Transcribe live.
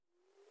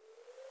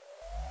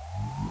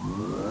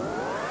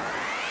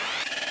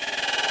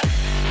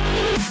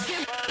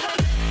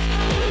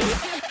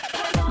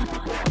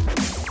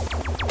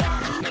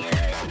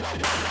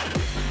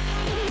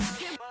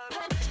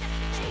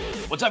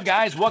What's up,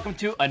 guys? Welcome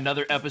to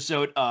another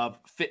episode of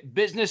Fit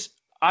Business.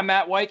 I'm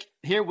Matt White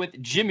here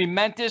with Jimmy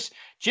Mentis.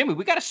 Jimmy,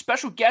 we got a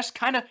special guest,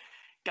 got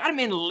him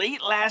in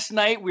late last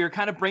night. We were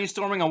kind of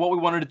brainstorming on what we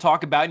wanted to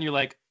talk about, and you're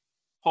like,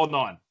 hold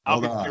on, I'll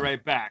be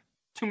right back.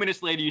 2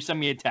 minutes later, you send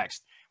me a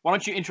text. Why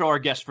don't you intro our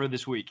guest for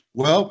this week?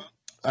 Well,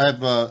 I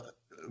have a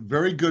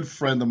very good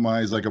friend of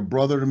mine. He's like a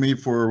brother to me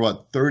for,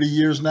 30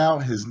 years now.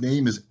 His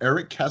name is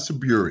Eric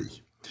Casaburi.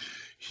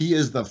 He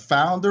is the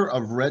founder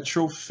of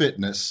Retro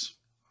Fitness.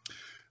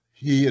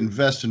 He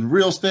invests in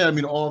real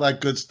estate, all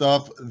that good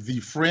stuff. The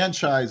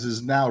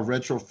franchises now,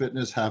 Retro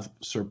Fitness, have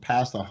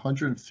surpassed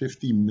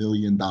 $150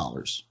 million.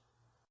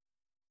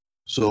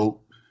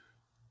 So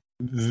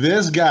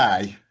this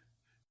guy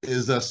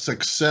is a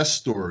success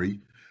story.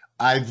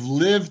 I've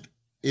lived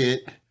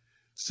it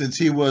since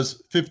he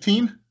was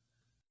 15?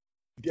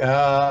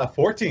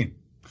 14.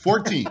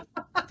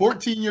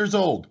 14 years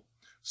old.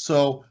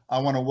 So I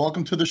want to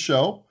welcome to the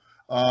show.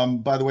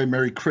 By the way,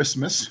 Merry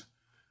Christmas.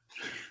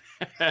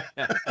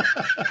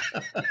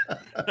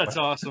 That's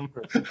awesome.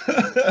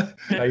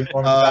 Now you know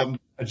I'm in the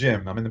back of a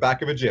gym. I'm in the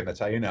back of a gym. That's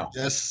how you know.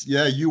 Yes,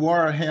 yeah, you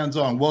are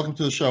hands-on. Welcome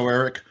to the show,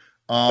 Eric.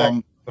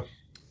 I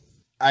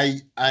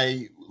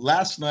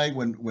last night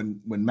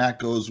when Matt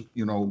goes,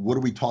 what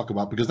do we talk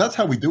about? Because that's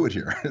how we do it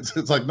here.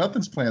 It's like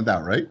nothing's planned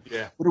out, right?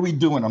 Yeah. What are we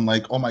doing? I'm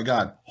like, oh my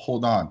God,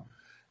 hold on.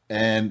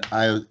 And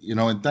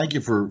and thank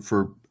you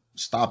for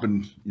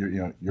stopping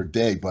your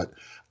day, but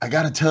I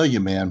got to tell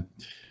you, man,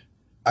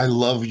 I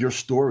love your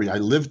story. I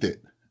lived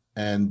it.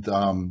 And,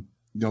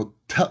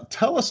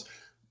 tell us,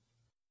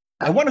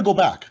 I want to go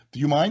back. Do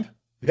you mind?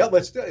 Yeah,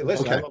 let's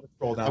okay.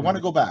 I want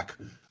to go back.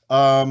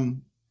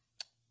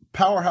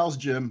 Powerhouse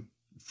Gym,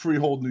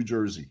 Freehold, New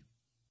Jersey.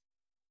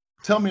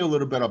 Tell me a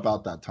little bit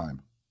about that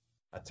time.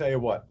 I'll tell you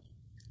what,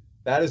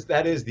 that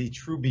is the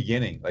true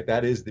beginning. Like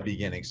that is the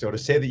beginning. So to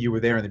say that you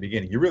were there in the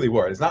beginning, you really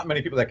were. There's not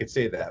many people that could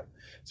say that.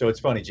 So it's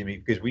funny, Jimmy,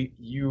 because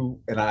you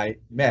and I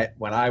met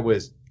when I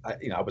was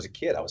a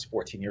kid. I was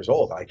 14 years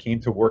old. I came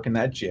to work in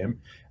that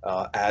gym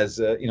as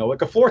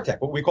like a floor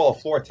tech, what we call a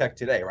floor tech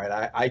today,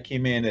 right? I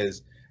came in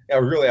as I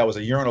was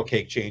a urinal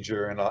cake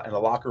changer and a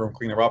locker room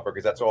cleaner upper,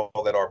 because that's all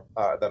that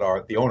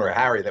the owner,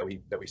 Harry, that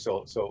we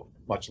so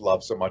much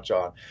love so much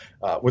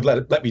would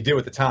let me do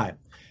at the time.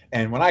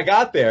 And when I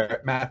got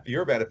there, Matt, for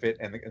your benefit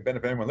and the benefit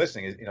of everyone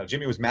listening, is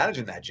Jimmy was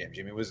managing that gym.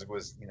 Jimmy was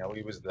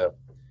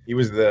he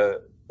was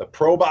the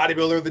pro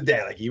bodybuilder of the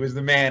day. Like he was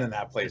the man in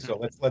that place.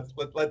 So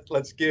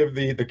let's give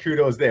the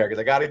kudos there, because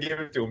I got to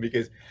give it to him,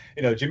 because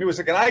Jimmy was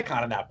like an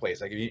icon in that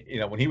place. Like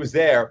when he was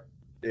there,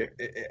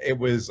 it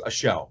was a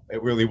show.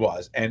 It really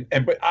was.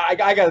 But I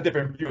got a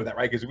different view of that,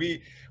 right? Because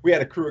we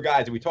had a crew of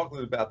guys, and we talked a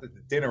little about the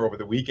dinner over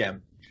the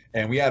weekend.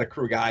 And we had a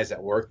crew of guys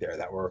that worked there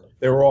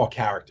they were all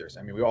characters.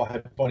 We all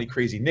had funny,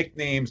 crazy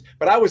nicknames.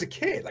 But I was a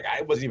kid. Like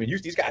I wasn't even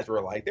used. These guys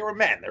were they were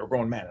men. They were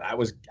grown men. And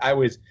I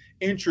was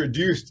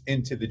introduced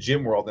into the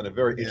gym world in a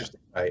very interesting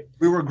way.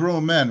 We were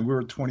grown men. We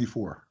were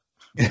 24.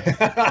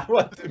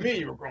 Well, to me,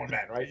 you were grown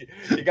men, right?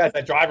 You guys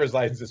had driver's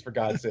licenses, for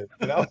God's sake.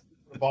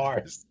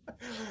 Bars.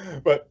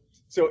 But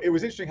so it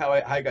was interesting how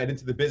I got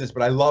into the business,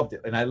 but I loved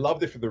it. And I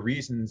loved it for the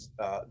reasons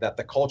that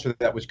the culture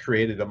that was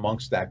created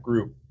amongst that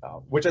group,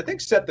 which I think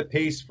set the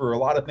pace for a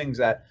lot of things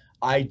that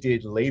I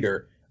did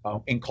later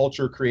in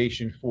culture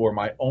creation for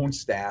my own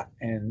staff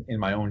and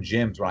in my own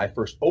gyms when I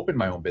first opened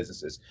my own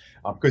businesses.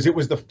 Because it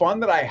was the fun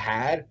that I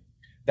had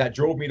that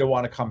drove me to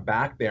want to come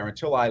back there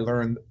until I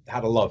learned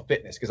how to love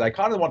fitness, because I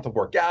kind of wanted to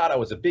work out. I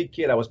was a big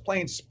kid. I was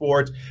playing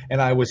sports, and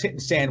I was hitting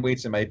sand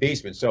weights in my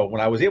basement. So when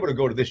I was able to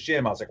go to this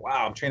gym, I was like,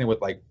 wow, I'm training with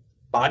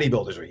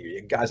bodybuilders right here,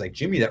 guys like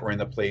Jimmy that were in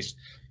the place,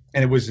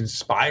 and it was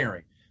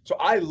inspiring. So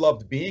I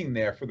loved being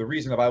there for the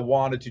reason of I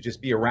wanted to just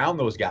be around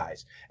those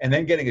guys, and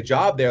then getting a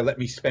job there let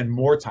me spend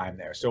more time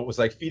there. So it was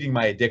like feeding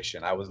my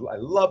addiction. I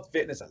loved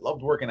fitness. I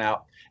loved working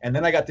out. And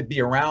then I got to be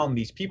around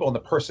these people and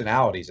the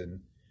personalities. And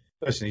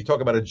listen, you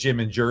talk about a gym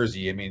in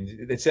Jersey.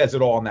 It says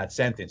it all in that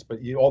sentence, but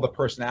all the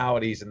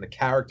personalities and the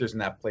characters in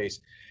that place.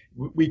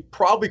 We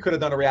probably could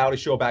have done a reality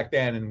show back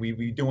then, and we'd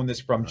be doing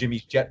this from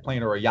Jimmy's jet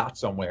plane or a yacht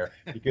somewhere,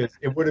 because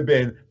it would have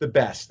been the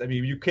best.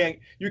 You can't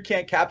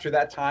capture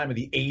that time of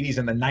the 80s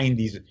and the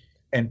 90s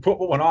and put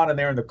what went on in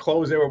there and the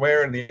clothes they were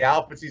wearing, the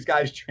outfits these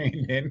guys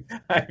trained in.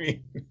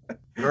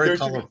 Very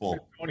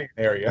colorful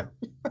area.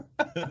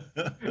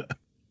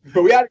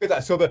 But we had a good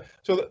time. So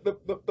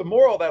the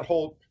moral of that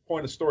whole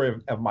point of story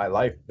of my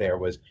life there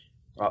was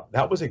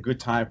that was a good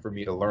time for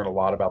me to learn a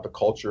lot about the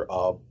culture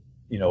of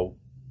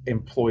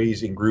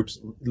employees in groups,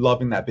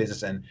 loving that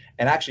business and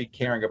actually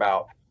caring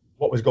about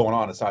what was going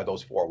on inside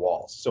those four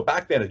walls. So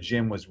back then, a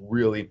gym was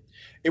really,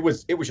 it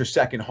was your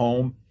second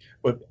home,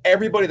 but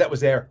everybody that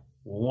was there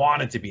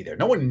wanted to be there.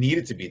 No one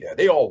needed to be there.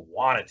 They all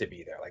wanted to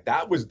be there. Like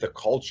that was the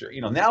culture.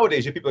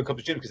 Nowadays you have people that come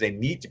to the gym because they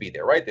need to be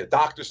there, right? The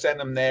doctors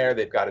send them there.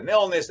 They've got an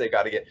illness. They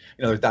got to get,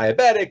 they're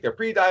diabetic, they're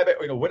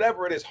pre-diabetic,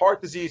 whatever it is,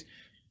 heart disease.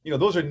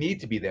 Those are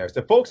need to be there. It's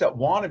the folks that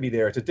want to be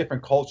there. It's a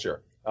different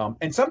culture.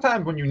 And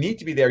sometimes when you need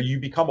to be there, you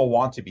become a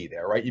want to be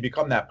there, right? You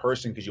become that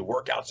person because you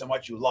work out so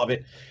much, you love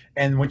it.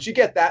 And once you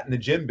get that in the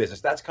gym business,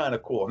 that's kind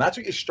of cool. And that's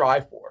what you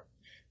strive for.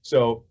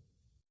 So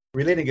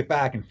relating it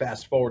back and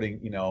fast forwarding,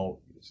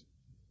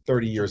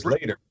 30 years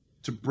later.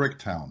 To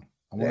Bricktown.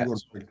 I want to go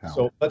to Bricktown.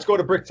 So let's go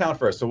to Bricktown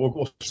first. So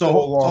we'll so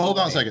hold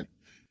on a second.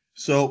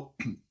 So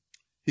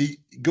he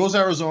goes to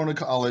Arizona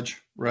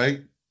College,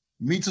 right?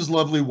 Meets his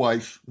lovely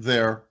wife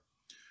there.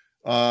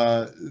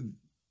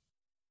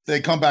 They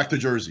come back to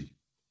Jersey.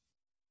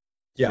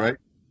 Yeah. Right.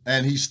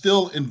 And he's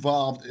still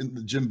involved in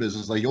the gym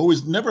business. Like he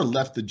always never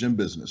left the gym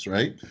business,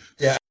 right?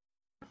 Yeah.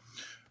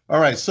 All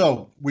right.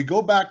 So we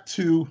go back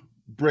to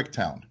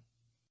Bricktown.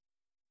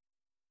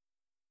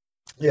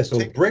 Yeah. So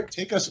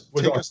take us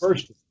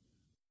first.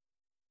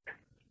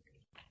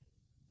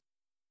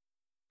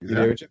 You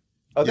there, Jim?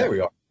 Oh, there we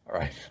are. All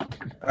right.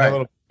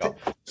 All right.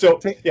 So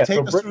take us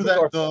through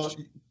that.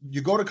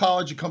 You go to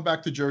college, you come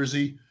back to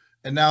Jersey,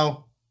 and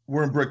now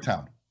we're in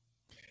Bricktown.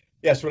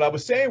 Yes, what I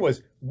was saying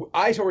was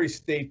I already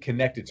stayed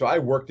connected. So I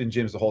worked in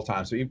gyms the whole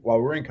time. So while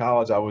we were in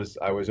college, I was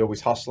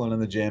always hustling in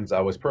the gyms.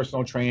 I was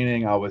personal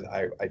training. I got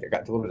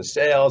a little bit of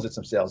sales, did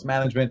some sales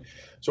management.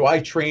 So I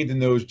trained in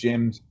those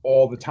gyms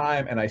all the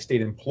time, and I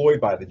stayed employed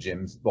by the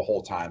gyms the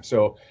whole time.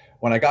 So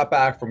when I got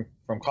back from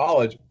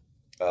college,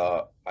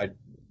 I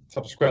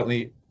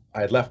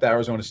had left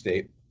Arizona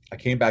State. I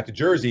came back to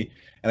Jersey,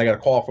 and I got a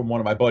call from one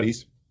of my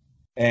buddies.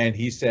 And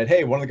he said,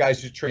 hey, one of the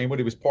guys who trained with,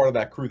 he was part of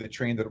that crew that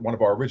trained at one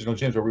of our original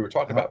gyms where we were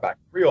talking about back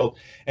in Rio.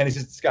 And he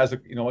says, this guy's,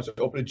 wants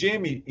to open a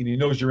gym. He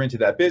knows you're into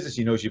that business.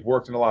 He knows you've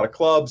worked in a lot of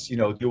clubs.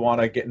 Do you want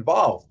to get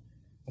involved?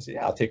 I said,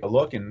 yeah, I'll take a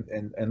look. And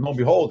lo and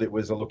behold, it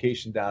was a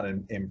location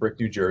down in Brick,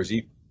 New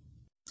Jersey.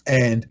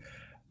 And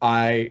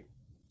I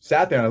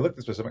sat there and I looked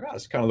at this. I'm like, oh,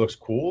 this kind of looks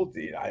cool.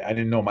 I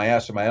didn't know my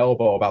ass or my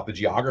elbow about the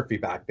geography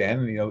back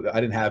then. I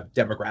didn't have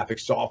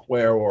demographic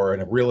software or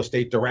a real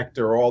estate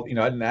director or all, I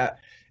didn't have.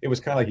 It was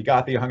kind of like you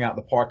got there, you hung out in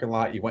the parking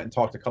lot, you went and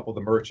talked to a couple of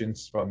the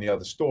merchants from the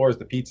other stores,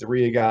 the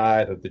pizzeria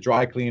guy, the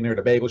dry cleaner,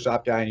 the bagel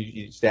shop guy, and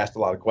you just asked a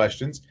lot of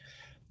questions.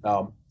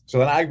 So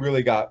then I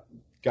really got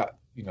the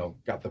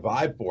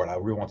vibe for it. I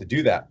really wanted to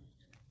do that.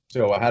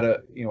 So I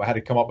had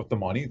to come up with the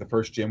money. The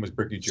first gym was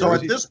Brick, New Jersey. So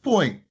at this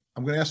point,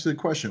 I'm going to ask you the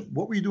question: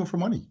 what were you doing for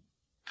money?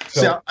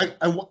 So, see,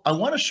 I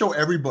want to show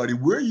everybody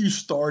where you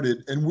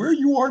started and where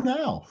you are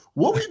now.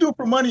 What were you doing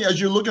for money as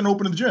you're looking to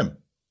open the gym?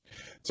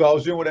 So I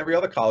was doing what every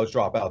other college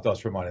dropout does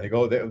for money.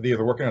 They're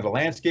either working at a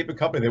landscaping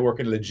company, they're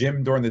working at a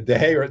gym during the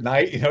day or at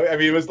night.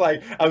 It was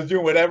like I was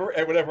doing whatever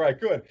I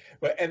could.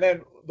 And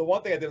then the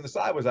one thing I did on the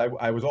side was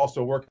I was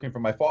also working for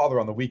my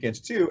father on the weekends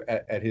too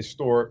at his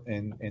store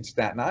in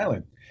Staten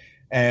Island.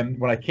 And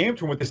when I came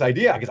to him with this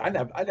idea, because I'd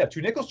have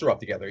 2 nickels to rub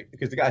together,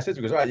 because the guy says,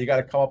 he goes, all right, you got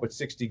to come up with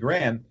 60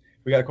 grand.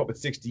 We got to come up with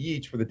 60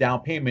 each for the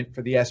down payment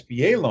for the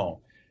SBA loan.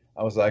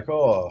 I was like,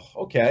 oh,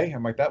 okay.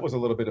 I'm like, that was a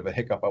little bit of a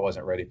hiccup I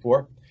wasn't ready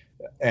for.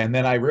 And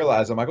then I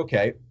realized, I'm like,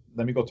 okay,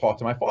 let me go talk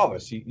to my father,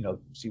 see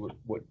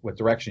what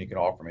direction he can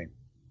offer me.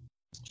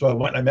 So I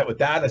went and I met with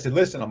Dad. I said,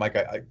 listen, I'm like,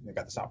 I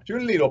got this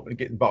opportunity to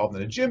get involved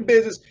in the gym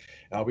business.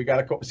 We got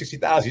to come up with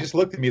 60,000. He just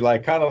looked at me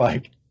like, kind of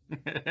like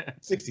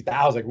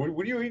 60,000.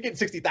 What are you getting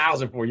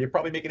 60,000 for? You're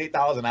probably making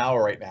 $8 an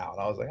hour right now. And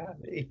I was like,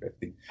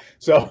 $8.50.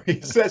 So he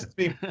says to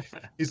me,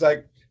 he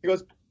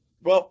goes,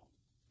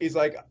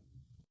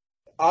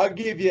 I'll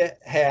give you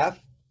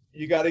half.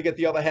 You got to get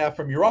the other half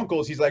from your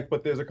uncles. He's like,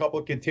 but there's a couple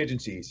of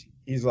contingencies.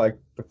 He's like,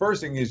 the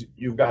first thing is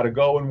you've got to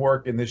go and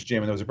work in this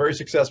gym. And there was a very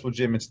successful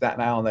gym in Staten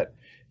Island that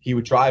he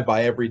would drive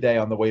by every day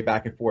on the way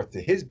back and forth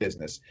to his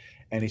business.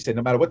 And he said,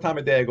 no matter what time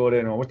of day I go there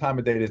and what time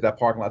of day it is, that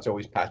parking lot's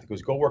always packed. He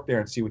goes, go work there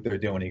and see what they're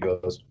doing. He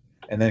goes,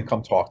 and then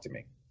come talk to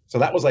me. So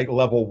that was like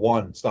level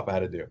 1 stuff I had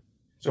to do.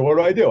 So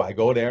what do? I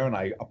go there and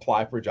I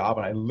apply for a job,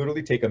 and I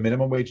literally take a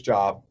minimum wage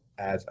job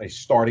as a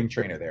starting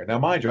trainer there. Now,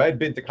 mind you, I had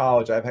been to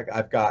college.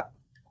 I've got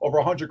over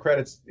 100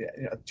 credits,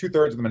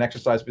 2/3 of them in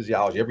exercise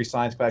physiology, every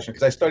science class,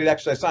 because I studied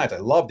exercise science. I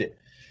loved it.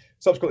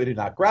 Subsequently, did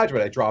not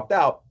graduate. I dropped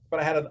out, but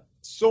I had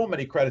so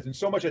many credits and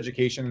so much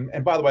education.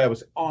 And by the way, I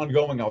was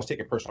ongoing. I was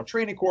taking personal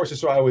training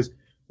courses, so I was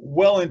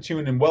well in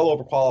tune and well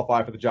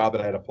overqualified for the job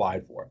that I had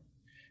applied for.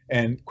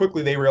 And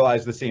quickly, they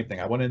realized the same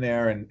thing. I went in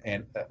there,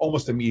 and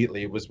almost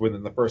immediately, it was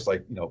within the first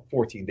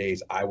 14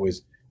 days, I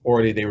was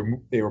already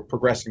they were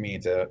progressing me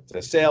into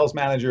sales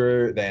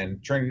manager, then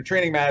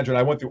training manager, and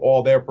I went through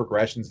all their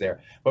progressions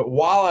there. But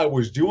while I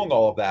was doing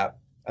all of that,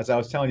 as I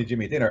was telling you,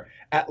 Jimmy, at dinner,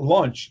 at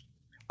lunch,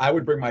 I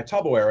would bring my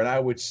Tupperware and I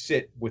would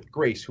sit with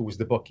Grace, who was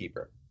the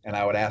bookkeeper, and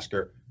I would ask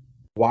her,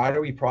 why do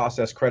we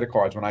process credit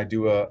cards when I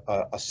do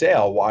a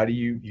sale? Why do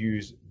you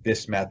use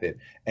this method?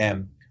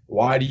 And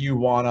why do you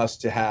want us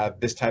to have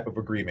this type of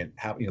agreement?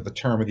 How, the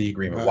term of the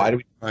agreement? Right. Why do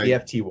we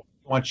EFT? Why do we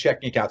want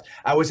checking accounts?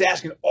 I was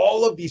asking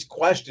all of these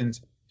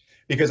questions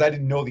because I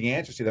didn't know the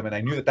answers to them. And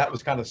I knew that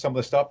was kind of some of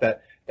the stuff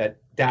that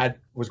Dad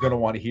was going to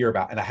want to hear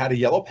about. And I had a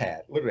yellow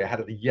pad, literally I had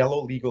a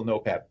yellow legal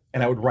notepad,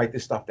 and I would write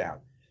this stuff down,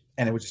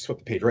 and I would just flip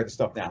the page, write the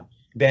stuff down.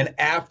 Then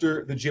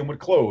after the gym would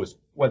close,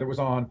 whether it was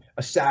on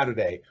a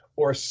Saturday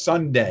or a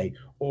Sunday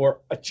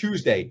or a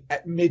Tuesday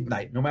at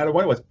midnight, no matter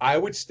when it was, I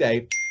would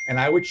stay and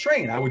I would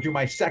train. I would do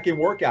my second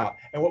workout.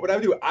 And what would I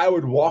do? I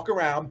would walk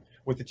around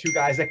with the two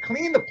guys that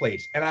clean the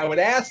place and I would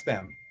ask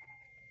them,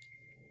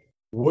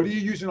 what are you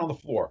using on the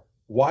floor?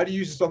 Why do you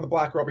use this on the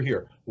black rubber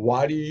here?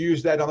 Why do you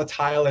use that on the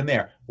tile in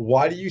there?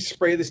 Why do you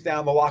spray this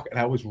down the lock? And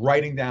I was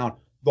writing down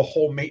the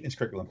whole maintenance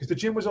curriculum because the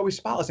gym was always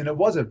spotless and it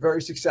was a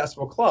very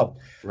successful club.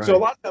 Right. So a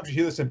lot of times you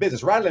hear this in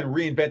business, rather than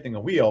reinventing a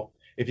wheel,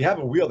 if you have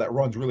a wheel that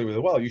runs really, really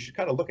well, you should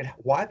kind of look at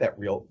why the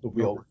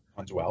wheel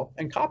runs well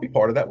and copy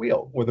part of that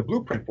wheel or the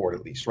blueprint for it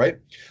at least, right?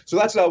 So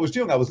that's what I was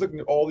doing. I was looking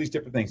at all these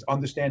different things,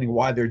 understanding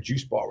why their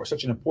juice bar was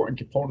such an important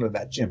component of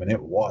that gym. And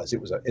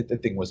the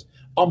thing was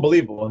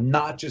unbelievable, and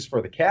not just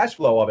for the cash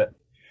flow of it,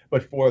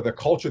 but for the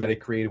culture that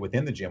it created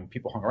within the gym.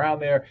 People hung around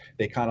there.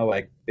 They kind of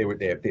like, they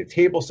had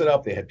tables set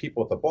up. They had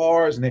people at the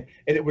bars, and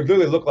it would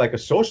literally look like a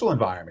social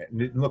environment, and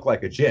it didn't look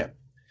like a gym.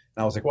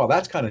 And I was like, well,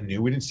 that's kind of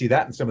new. We didn't see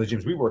that in some of the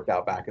gyms we worked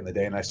out back in the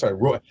day. And I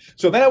started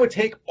so then I would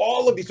take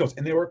all of these notes,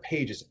 and there were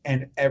pages.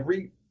 And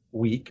every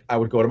week I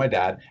would go to my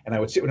dad, and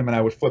I would sit with him, and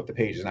I would flip the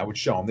pages, and I would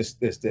show him this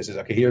is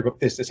okay. Here, go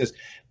this is.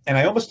 And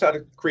I almost tried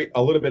to create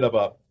a little bit of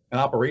an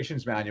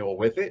operations manual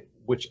with it,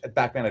 which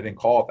back then I didn't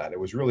call it that. It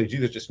was really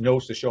just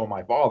notes to show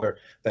my father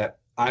that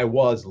I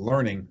was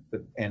learning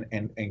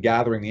and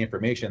gathering the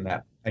information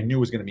that I knew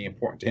was going to be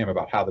important to him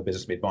about how the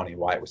business made money and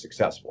why it was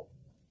successful.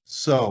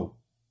 So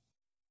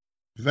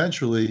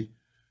eventually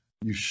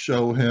you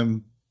show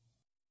him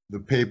the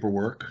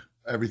paperwork,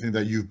 everything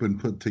that you've been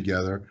put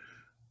together.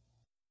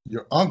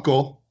 Your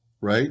uncle,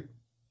 right,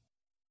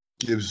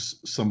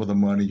 gives some of the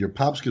money. Your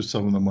pops gives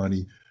some of the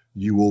money.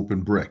 You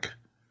open Brick.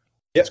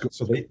 Yep.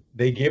 So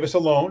they gave us a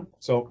loan.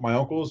 So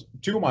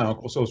two of my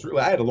uncles. So it's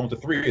really, I had a loan to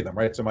three of them,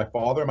 right? So my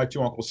father and my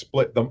two uncles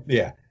split them.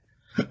 Yeah.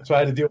 So I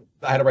had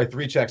to write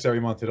 3 checks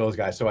every month to those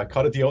guys. So I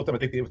cut a deal with them. I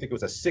think it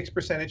was a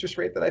 6% interest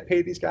rate that I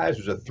paid these guys.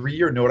 It was a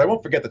 3-year note. I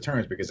won't forget the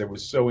terms because it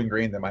was so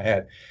ingrained in my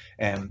head.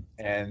 And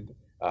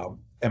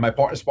my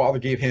partner's father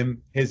gave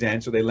him his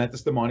end. So they lent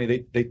us the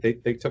money.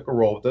 They took a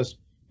roll with us.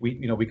 We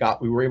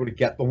were able to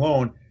get the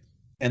loan.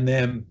 And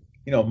then,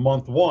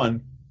 month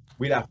one,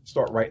 we'd have to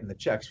start writing the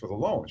checks for the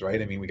loans,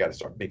 right? I mean, we got to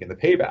start making the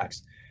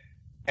paybacks.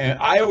 And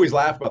I always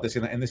laugh about this,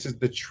 and this is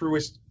the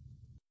truest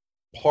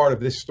part of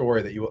this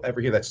story that you will ever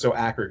hear that's so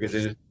accurate, because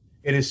it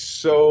is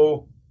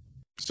so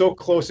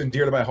close and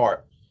dear to my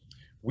heart.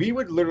 We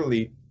would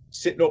literally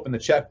sit and open the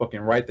checkbook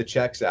and write the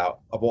checks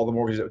out of all the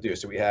mortgages that we do.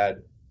 So we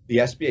had the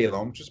SBA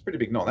loan, which was a pretty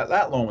big loan.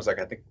 That loan was like,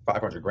 I think,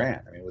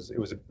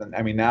 $500,000.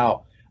 I mean,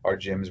 now our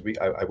gyms,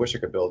 I wish I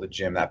could build a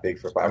gym that big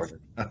for $500,000.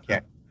 I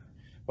can't.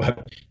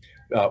 But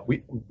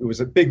it was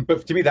a big,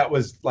 but to me, that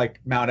was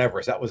like Mount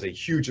Everest. That was a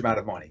huge amount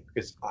of money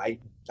because I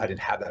didn't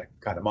have that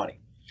kind of money.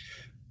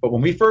 But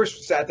when we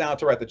first sat down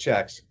to write the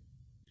checks,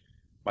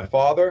 my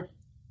father,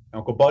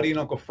 Uncle Buddy, and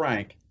Uncle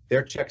Frank,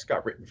 their checks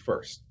got written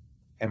first.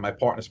 And my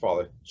partner's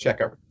father, check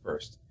got written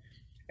first.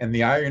 And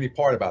the irony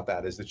part about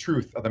that is, the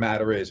truth of the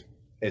matter is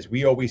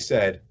we always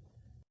said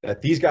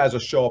that these guys will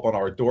show up on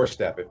our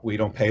doorstep if we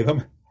don't pay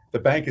them. The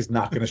bank is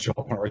not going to show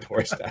up on our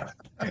doorstep.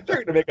 They're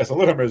going to make us a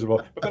little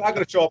miserable, but they're not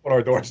going to show up on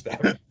our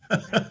doorstep. And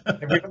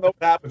we don't know what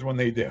happens when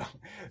they do.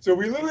 So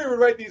we literally would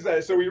write these.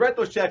 So we write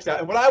those checks out.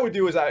 And what I would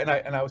do is,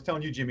 I was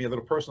telling you, Jimmy, a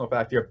little personal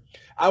fact here.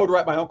 I would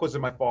write my uncles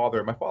and my father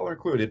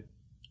included,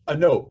 a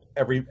note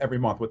every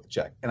month with the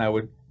check, and I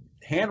would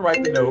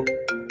handwrite the note.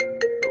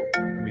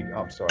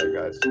 I'm sorry,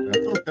 guys. That's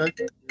okay.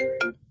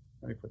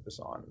 Let me put this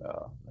on.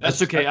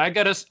 That's okay. I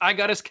got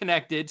us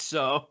connected.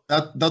 So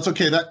that's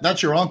okay.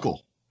 That's your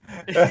uncle.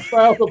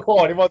 My uncle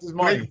called. He wants his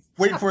money.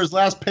 Waiting for his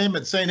last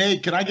payment, saying, "Hey,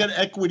 can I get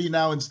equity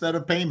now instead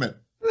of payment?"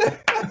 So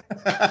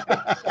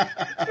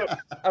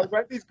I would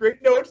write these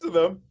great notes to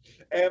them,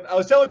 and I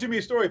was telling Jimmy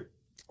a story.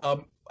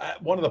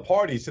 At one of the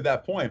parties to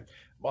that point,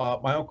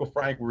 my Uncle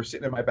Frank, we were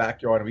sitting in my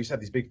backyard, and we used to have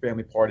these big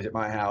family parties at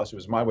my house. It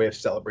was my way of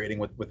celebrating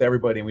with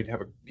everybody, and we'd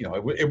have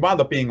it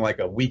wound up being like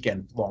a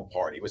weekend-long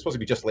party. It was supposed to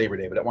be just Labor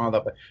Day, but it wound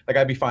up like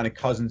I'd be finding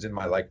cousins in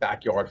my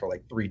backyard for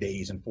like 3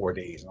 days and 4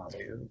 days, and I was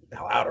like, "The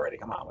hell out already!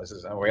 Come on,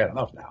 we had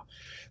enough now."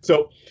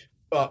 So,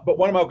 but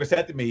one of my uncles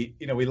said to me,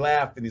 we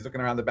laughed, and he's looking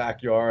around the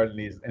backyard, and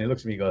he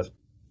looks at me, and he goes,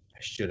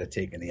 "I should have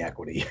taken the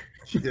equity."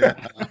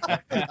 Yeah.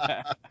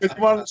 Because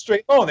they wanted a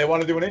straight loan. They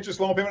wanted to do an interest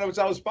loan payment, which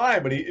I was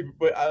fine. But he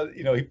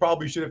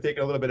probably should have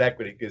taken a little bit of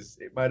equity, because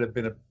it might have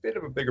been a bit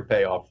of a bigger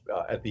payoff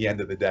at the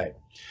end of the day.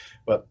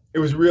 But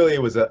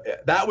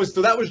that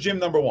was gym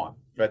number one,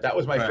 right? That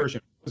was my first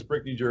gym. It was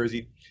Brick, New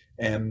Jersey,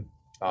 and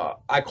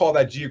I call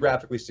that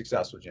geographically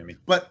successful, Jimmy.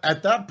 But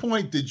at that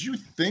point, did you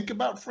think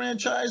about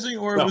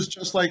franchising, or it was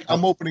just like,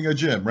 I'm opening a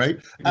gym, right?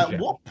 At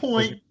what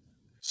point?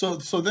 So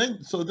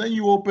then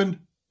you opened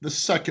the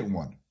second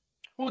one.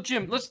 Well,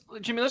 Jimmy, let's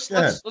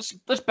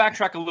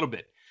backtrack a little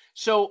bit.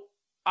 So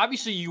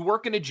obviously you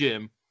work in a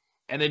gym,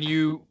 and then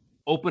you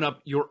open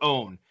up your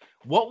own.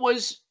 What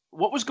was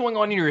going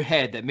on in your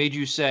head that made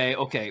you say,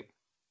 okay,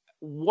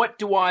 what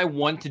do I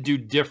want to do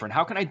different?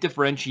 How can I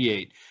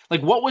differentiate?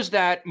 Like, what was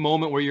that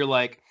moment where you're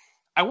like,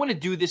 I want to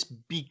do this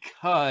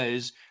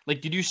because,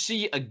 like, did you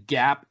see a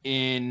gap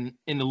in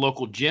the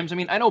local gyms? I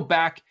mean, I know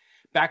back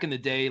in the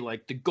day,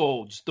 like the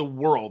Golds, the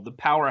World, the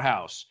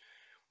Powerhouse,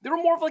 they were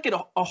more of like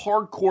a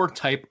hardcore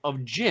type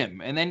of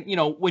gym. And then,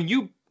 when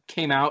you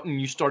came out and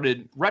you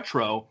started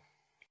Retro,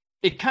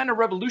 it kind of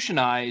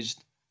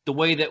revolutionized the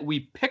way that we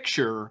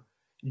picture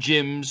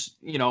gyms,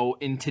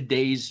 in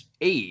today's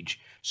age.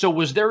 So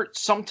was there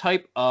some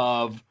type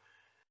of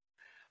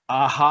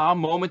aha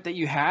moment that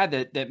you had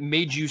that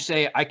made you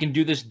say, I can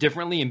do this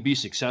differently and be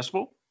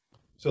successful?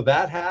 So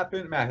that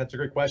happened, Matt, that's a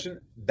great question.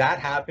 That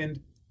happened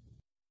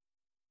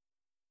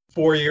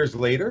 4 years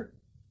later,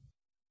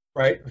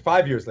 right?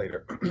 5 years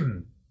later.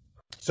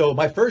 So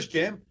my first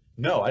gym,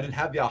 no, I didn't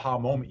have the aha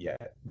moment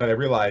yet, but I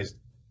realized,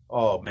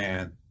 oh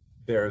man,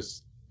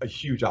 there's a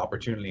huge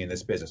opportunity in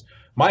this business.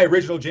 My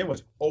original gym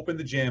was open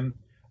the gym.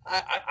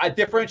 I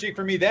differentiate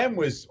for me then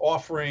was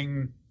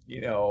offering,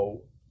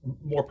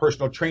 more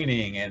personal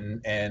training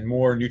and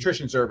more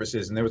nutrition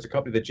services. And there was a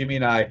company that Jimmy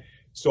and I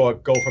saw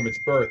it go from its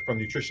birth, from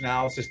nutrition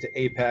analysis to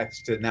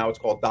Apex to now it's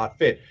called Dot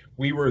Fit.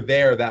 We were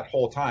there that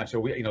whole time.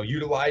 So we,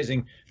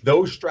 utilizing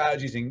those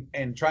strategies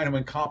and trying to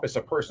encompass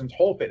a person's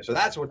whole fitness. So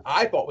that's what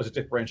I thought was a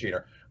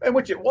differentiator, and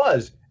which it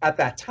was at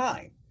that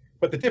time.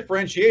 But the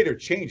differentiator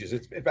changes.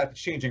 It's, in fact,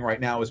 it's changing right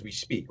now as we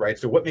speak, right?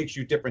 So what makes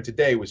you different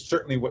today was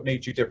certainly what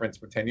made you different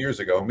 10 years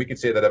ago. And we can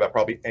say that about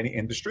probably any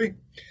industry.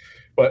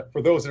 But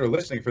for those that are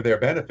listening, for their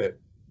benefit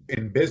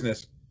in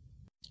business,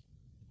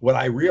 what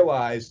I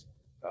realized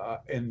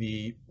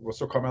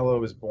so Carmelo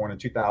was born in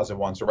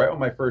 2001. So right when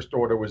my first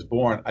daughter was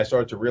born, I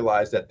started to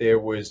realize that there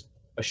was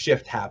a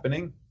shift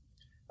happening.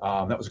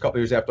 That was a couple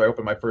of years after I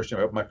opened my first gym.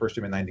 I opened my first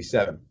gym in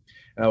 '97.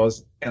 And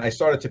I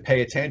started to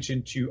pay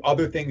attention to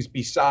other things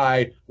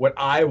beside what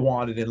I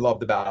wanted and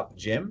loved about the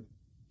gym.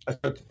 I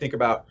started to think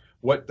about,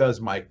 what does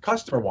my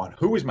customer want?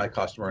 Who is my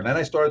customer? And then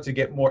I started to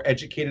get more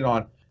educated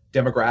on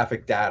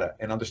demographic data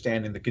and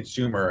understanding the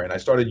consumer. And I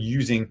started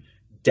using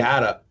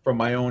data from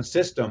my own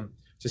system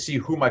to see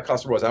who my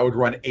customer was. I would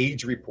run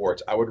age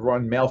reports. I would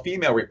run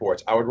male-female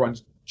reports. I would run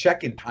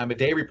check-in time of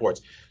day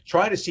reports,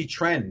 trying to see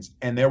trends.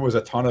 And there was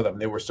a ton of them.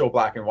 They were so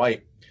black and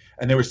white,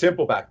 and they were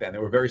simple back then. They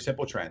were very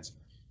simple trends.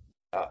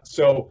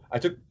 So I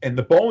took, and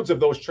the bones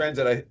of those trends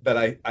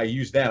that I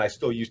used then, I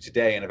still use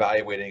today in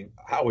evaluating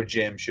how a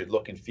gym should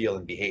look and feel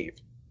and behave.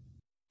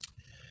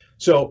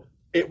 So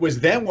it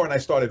was then when I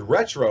started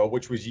Retro,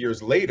 which was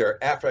years later,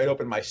 after I'd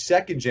opened my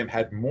second gym,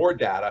 had more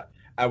data.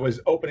 I was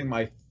opening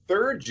my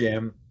third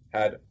gym,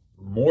 had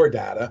more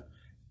data.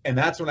 And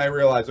that's when I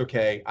realized,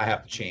 okay, I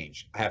have to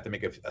change. I have to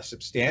make a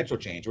substantial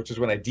change, which is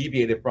when I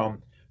deviated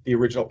from the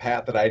original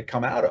path that I had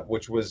come out of,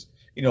 which was,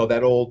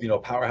 that old,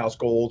 Powerhouse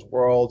Gold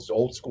Worlds,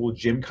 old school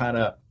gym kind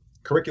of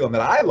curriculum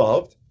that I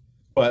loved,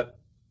 but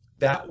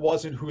that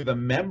wasn't who the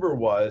member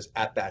was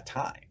at that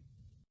time.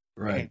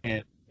 Right.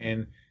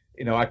 And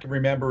I can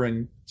remember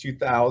in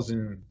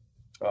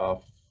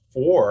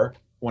 2004,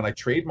 when I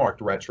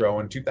trademarked Retro.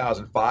 In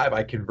 2005,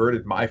 I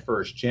converted my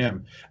first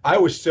gym. I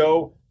was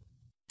so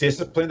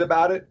disciplined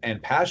about it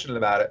and passionate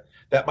about it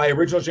that my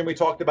original gym we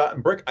talked about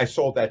in Brick, I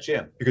sold that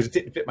gym because it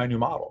didn't fit my new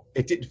model.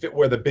 It didn't fit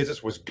where the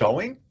business was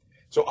going.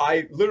 So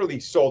I literally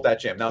sold that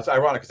gym. Now it's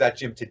ironic because that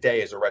gym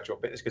today is a Retro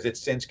Fitness because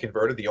it's since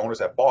converted. The owners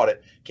that bought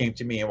it came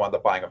to me and wound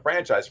up buying a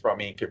franchise from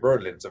me and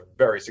converted it. It's a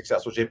very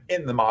successful gym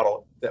in the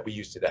model that we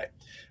use today.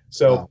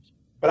 So, wow.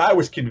 But I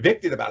was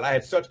convicted about it. I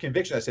had such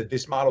conviction. I said,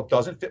 this model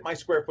doesn't fit my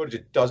square footage.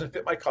 It doesn't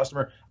fit my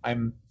customer.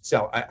 I'm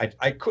selling.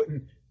 I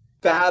couldn't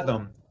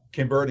fathom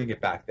converting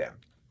it back then.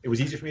 It was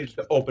easy for me just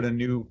to open a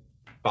new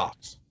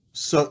box.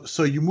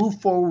 So you move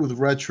forward with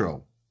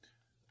Retro.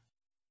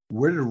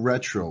 Where did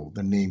Retro,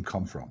 the name,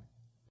 come from?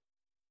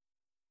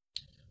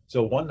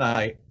 So one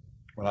night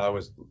when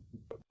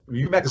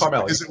you met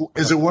Carmelo.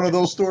 Is it one of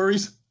those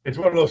stories? It's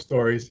one of those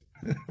stories.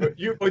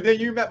 But then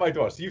you met my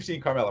daughter. So you've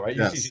seen Carmela, right?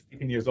 Yes. She's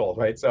 18 years old,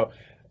 right? So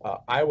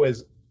I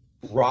was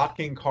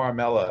rocking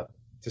Carmela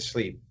to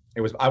sleep.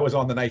 I was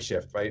on the night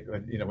shift, right?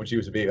 When she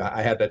was a baby,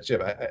 I had that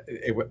shift.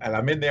 And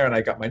I'm in there and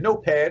I got my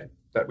notepad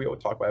that we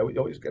always talk about. You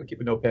always got to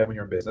keep a notepad when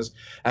you're in business.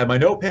 I had my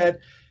notepad.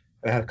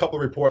 And I had a couple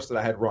of reports that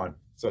I had run.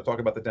 So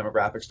talking about the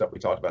demographic stuff we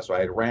talked about. So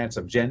I had ran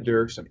some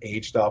gender, some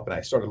age stuff, and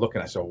I started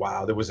looking. I said,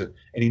 wow, there was an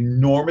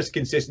enormous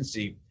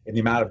consistency in the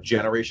amount of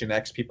Generation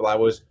X people I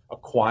was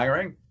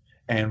acquiring.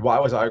 And why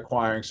was I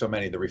acquiring so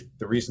many? The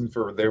reason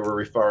for they were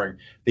referring,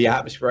 the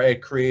atmosphere I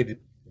had created,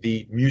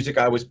 the music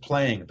I was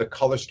playing, the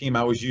color scheme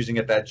I was using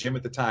at that gym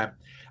at the time.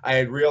 I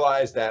had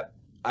realized that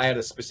I had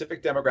a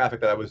specific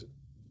demographic that I was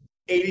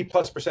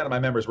 80+% of my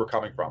members were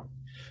coming from.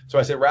 So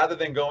I said, rather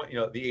than going,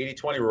 the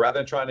 80-20, rather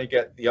than trying to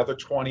get the other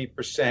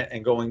 20%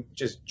 and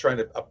just trying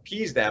to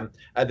appease them,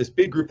 I had this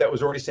big group that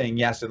was already saying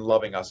yes and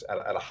loving us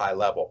at a high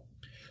level.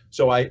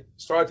 So I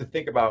started to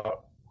think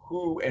about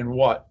who and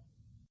what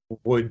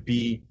would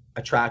be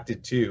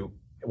attracted to,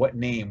 what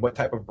name, what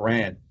type of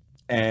brand.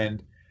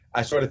 And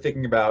I started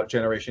thinking about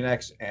Generation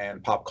X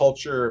and pop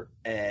culture,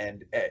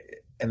 and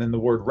then the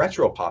word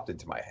retro popped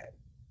into my head.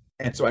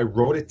 And so I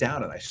wrote it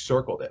down and I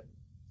circled it.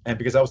 And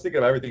because I was thinking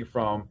of everything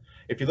from,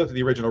 if you looked at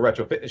the original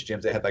retro fitness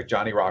gyms, they had like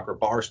Johnny Rocker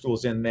bar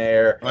stools in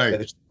there, Right, they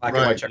had the black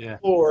and white checker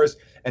floors,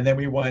 and then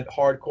we went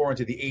hardcore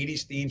into the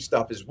 80s theme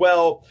stuff as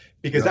well,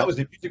 because that was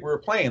the music we were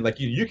playing. Like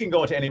you can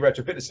go into any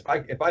retro fitness.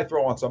 If I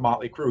throw on some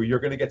Motley Crue, you're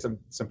going to get some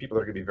people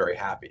that are going to be very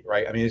happy,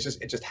 right? I mean, it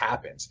just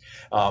happens.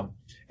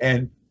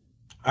 And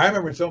I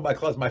remember in some of my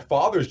clubs, my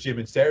father's gym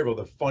in Sayreville,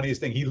 the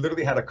funniest thing, he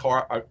literally had a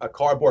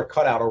cardboard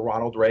cutout of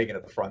Ronald Reagan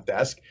at the front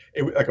desk.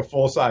 It was like a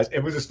full size.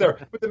 It was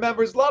hysterical. But the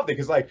members loved it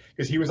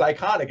because he was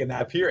iconic in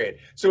that period.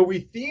 So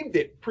we themed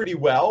it pretty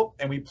well,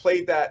 and we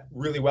played that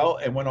really well.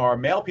 And when our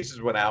mail pieces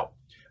went out,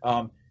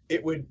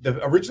 the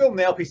original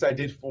mail piece I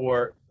did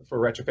for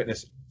Retro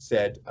Fitness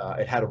said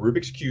it had a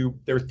Rubik's Cube.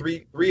 There were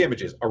three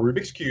images: a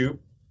Rubik's Cube,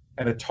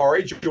 an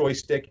Atari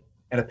joystick,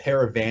 and a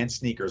pair of Vans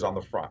sneakers on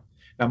the front.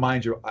 Now,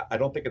 mind you, I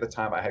don't think at the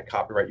time I had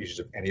copyright usage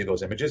of any of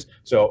those images.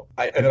 So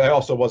I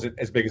also wasn't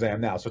as big as I am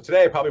now. So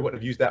today I probably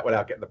wouldn't have used that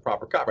without getting the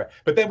proper copyright.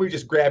 But then we would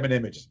just grab an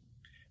image.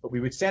 But we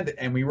would send it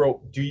and we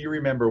wrote, "Do you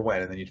remember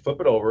when?" And then you'd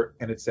flip it over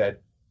and it said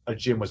a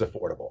gym was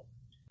affordable.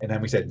 And then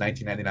we said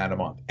 $19.99 a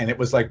month. And it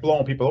was like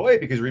blowing people away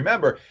because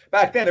remember,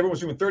 back then everyone was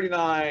doing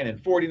 $39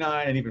 and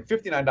 $49 and even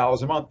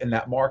 $59 a month in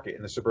that market,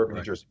 in the suburban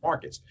New Jersey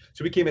markets.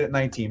 So we came in at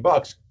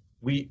 $19.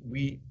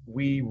 We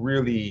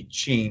really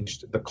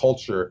changed the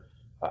culture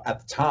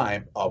at the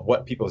time of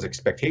what people's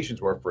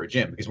expectations were for a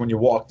gym, because when you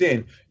walked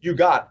in, you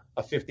got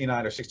a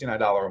 $59 or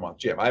 $69 a month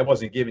gym. I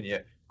wasn't giving you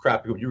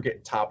crap. You were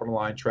getting top of the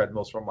line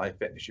treadmills from Life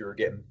Fitness. You were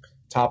getting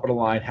top of the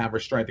line hammer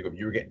strength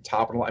equipment. You were getting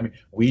top of the line. I mean,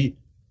 we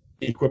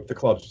equipped the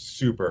clubs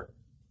super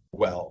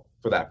well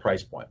for that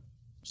price point.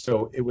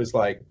 So it was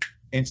like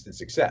instant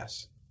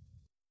success.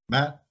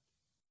 Matt,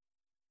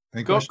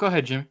 go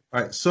ahead, Jim.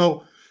 All right.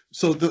 So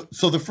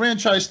the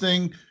franchise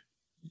thing,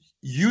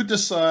 you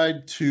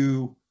decide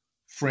to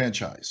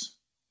franchise.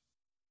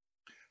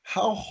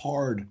 How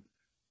hard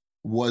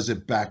was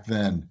it back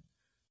then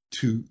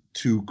to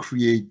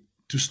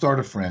start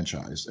a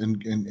franchise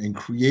and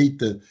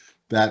create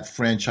that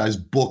franchise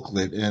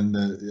booklet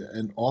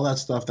and all that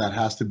stuff that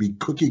has to be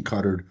cookie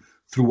cuttered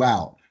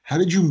throughout? How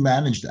did you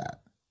manage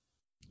that?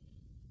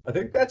 I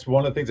think that's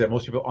one of the things that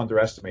most people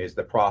underestimate is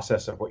the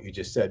process of what you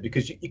just said,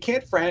 because you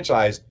can't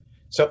franchise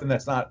something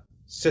that's not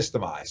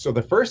systemized. So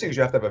the first thing is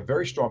you have to have a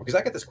very strong, because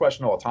I get this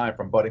question all the time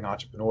from budding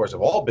entrepreneurs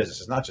of all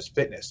businesses, not just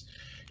fitness.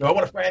 I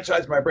want to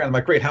franchise my brand. I'm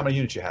like, great, how many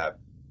units you have?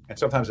 And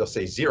sometimes they'll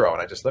say 0.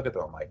 And I just look at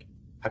them, I'm like,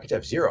 how could you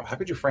have 0? How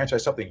could you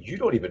franchise something you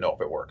don't even know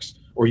if it works,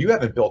 or you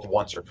haven't built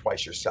once or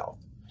twice yourself?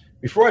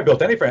 Before I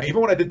built any franchise,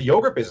 even when I did the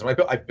yogurt business,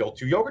 I built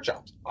 2 yogurt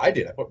shops. I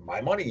put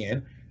my money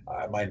in,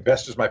 my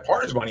investors, my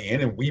partners' money in,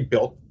 and we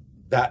built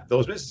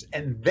those businesses.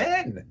 And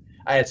then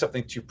I had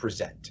something to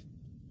present.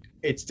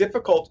 It's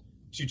difficult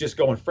to just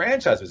go and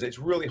franchise it. It's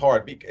really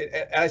hard.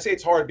 And I say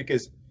it's hard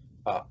because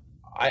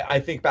I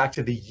think back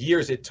to the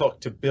years it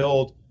took to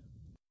build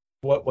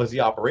what was the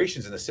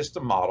operations and the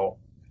system model.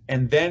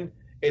 And then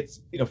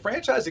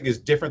franchising is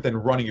different than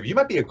running. You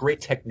might be a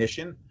great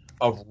technician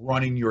of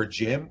running your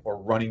gym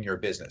or running your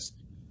business,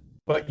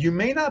 but you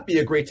may not be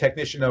a great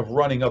technician of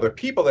running other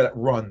people that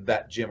run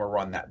that gym or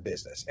run that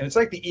business. And it's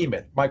like the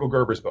E-Myth, Michael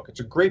Gerber's book. It's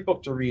a great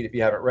book to read if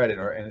you haven't read it,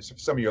 and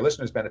if some of your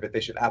listeners benefit, they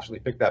should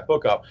absolutely pick that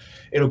book up.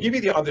 It'll give you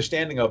the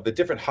understanding of the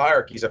different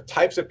hierarchies of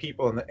types of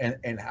people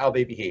and how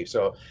they behave.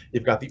 So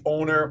you've got the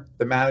owner,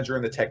 the manager,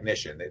 and the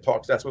technician.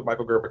 That's what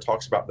Michael Gerber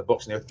talks about in the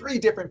books. And there are 3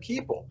 different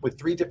people with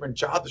 3 different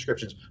job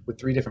descriptions, with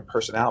 3 different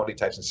personality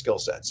types and skill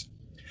sets.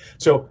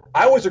 So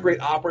I was a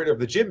great operator of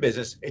the gym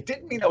business. It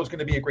didn't mean I was going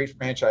to be a great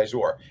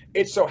franchisor.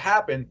 It so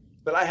happened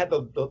that I had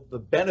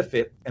the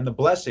benefit and the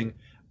blessing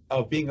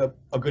of being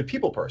a good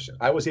people person.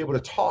 I was able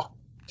to talk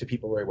to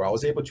people very well. I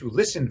was able to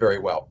listen very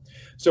well.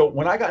 So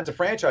when I got into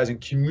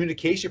franchising,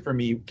 communication for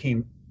me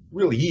came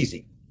really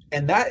easy.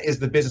 And that is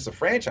the business of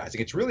franchising.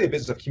 It's really a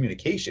business of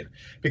communication,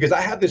 because I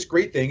have this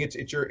great thing.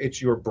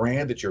 It's your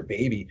brand, it's your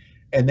baby.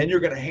 And then you're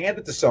going to hand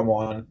it to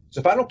someone.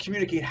 So if I don't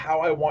communicate how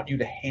I want you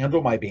to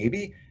handle my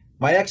baby,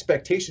 your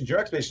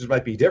expectations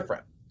might be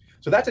different.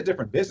 So that's a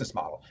different business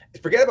model.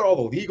 Forget about all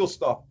the legal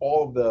stuff,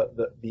 all of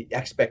the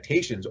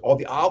expectations, all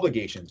the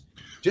obligations.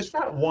 Just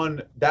that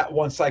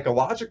one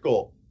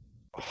psychological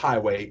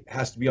highway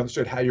has to be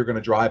understood how you're going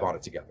to drive on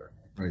it together.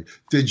 Right.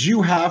 Did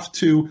you have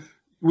to?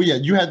 Well, yeah,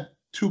 you had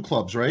 2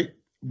 clubs, right?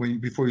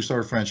 Before you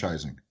started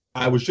franchising.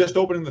 I was just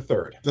opening the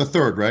third. The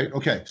third, right?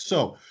 Okay.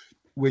 So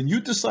when you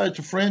decided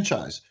to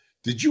franchise,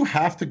 did you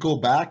have to go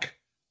back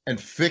and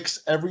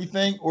fix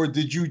everything, or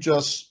did you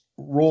just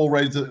roll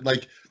right into,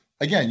 like,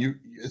 again,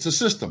 it's a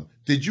system.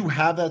 Did you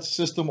have that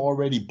system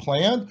already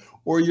planned,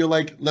 or you're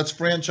like, let's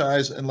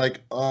franchise and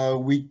like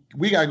we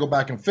gotta go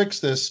back and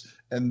fix this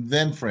and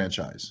then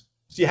franchise?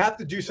 So you have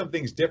to do some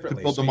things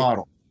differently to build the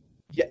model.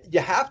 You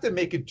have to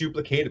make it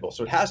duplicatable.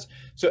 So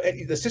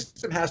the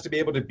system has to be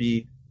able to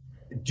be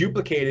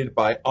duplicated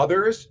by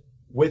others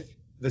with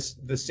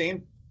the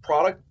same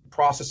product,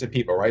 process, and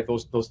people, right?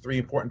 Those 3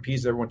 important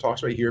P's that everyone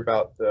talks about. You hear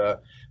about the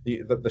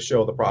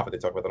show The Profit, they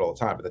talk about that all the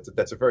time, but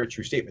that's a very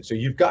true statement. So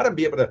you've got to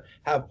be able to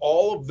have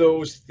all of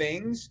those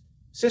things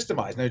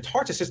systemized. Now, it's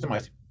hard to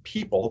systemize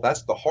people,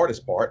 that's the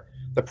hardest part.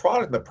 The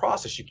product and the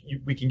process,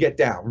 we can get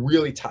down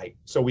really tight.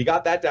 So we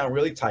got that down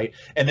really tight.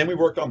 And then we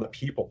worked on the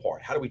people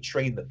part. How do we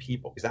train the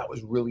people? Because that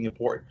was really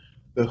important.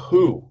 The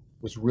who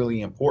was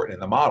really important in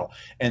the model.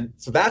 And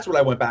so that's what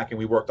I went back and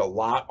we worked a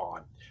lot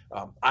on.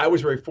 I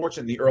was very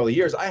fortunate in the early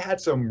years. I had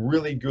some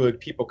really good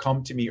people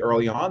come to me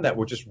early on that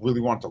were just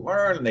really wanted to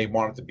learn and they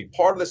wanted to be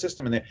part of the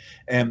system.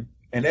 And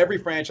every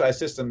franchise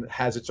system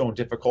has its own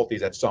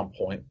difficulties at some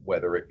point,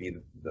 whether it be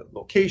the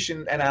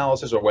location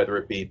analysis or whether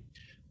it be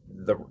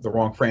the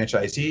wrong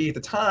franchisee at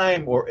the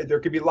time, or there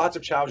could be lots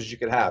of challenges you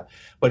could have.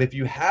 But if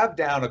you have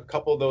down a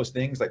couple of those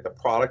things like the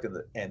product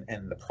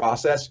and the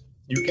process,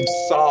 you can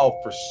solve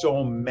for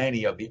so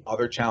many of the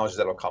other challenges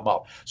that'll come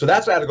up. So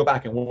that's what I had to go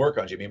back and work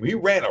on, Jimmy. We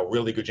ran a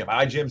really good gym.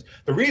 My gyms,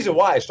 the reason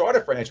why I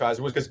started franchising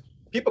was because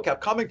people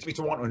kept coming to me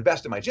to want to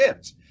invest in my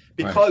gyms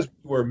because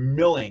we were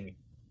milling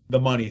the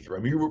money through. I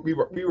mean, we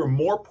were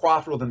more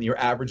profitable than your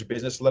average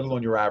business, let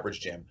alone your average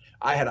gym.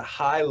 I had a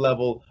high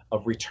level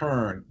of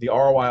return. The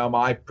ROI on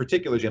my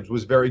particular gyms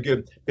was very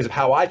good because of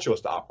how I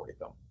chose to operate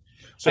them.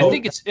 So I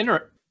think it's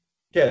interesting.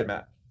 Yeah,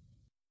 Matt.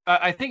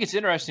 I think it's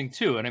interesting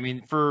too. And I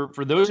mean, for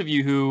those of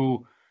you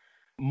who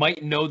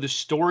might know the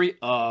story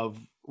of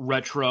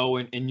Retro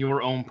and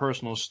your own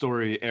personal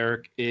story,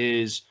 Eric,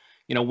 is,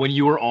 you know, when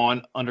you were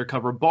on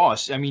Undercover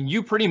Boss, I mean,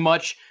 you pretty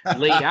much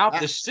laid out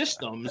the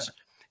systems.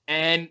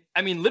 And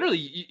I mean,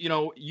 literally, you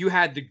know, you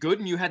had the good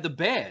and you had the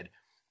bad.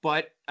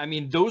 But I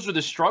mean, those are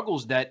the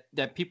struggles that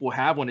people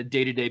have on a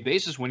day-to-day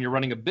basis when you're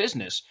running a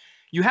business.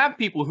 You have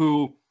people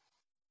who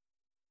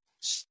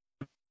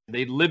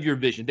they live your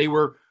vision. They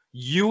were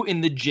you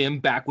in the gym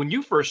back when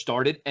you first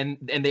started, and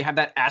they have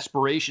that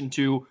aspiration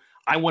to,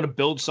 I want to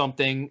build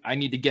something. I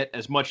need to get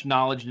as much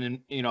knowledge and,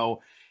 you know,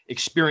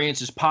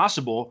 experience as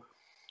possible.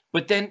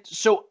 But then,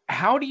 so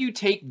how do you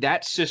take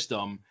that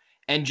system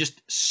and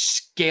just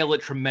scale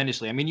it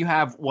tremendously? I mean, you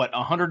have what,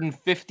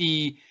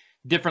 150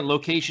 different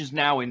locations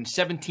now in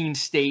 17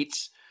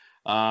 states.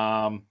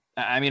 I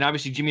mean,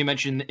 obviously, Jimmy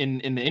mentioned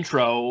in the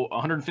intro,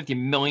 $150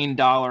 million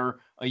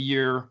a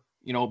year,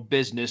 you know,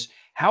 business.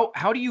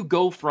 How do you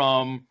go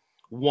from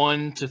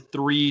 1 to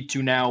 3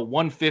 to now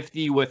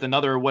 150 with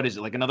another, what is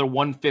it, like another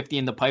 150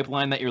 in the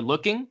pipeline that you're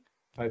looking?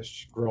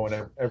 Pipe's growing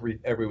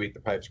every week.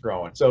 The pipe's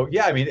growing. So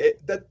yeah, I mean,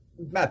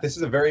 Matt, this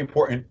is a very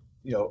important,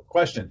 you know,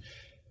 question.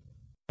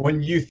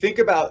 When you think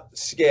about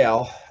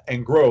scale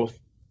and growth,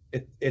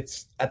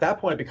 it's at that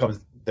point it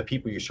becomes the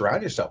people you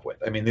surround yourself with.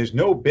 I mean, there's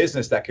no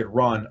business that could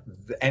run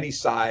any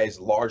size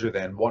larger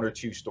than 1 or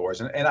 2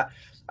 stores. And I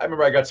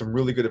remember I got some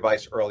really good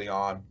advice early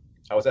on.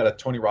 I was at a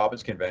Tony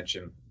Robbins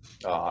convention,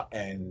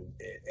 and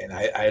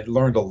I had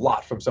learned a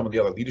lot from some of the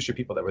other leadership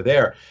people that were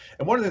there.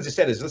 And one of the things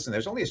they said is, listen,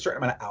 there's only a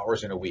certain amount of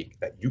hours in a week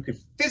that you could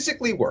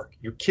physically work.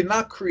 You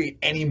cannot create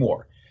any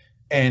more.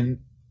 And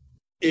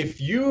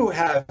if you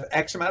have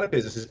X amount of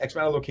businesses, X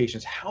amount of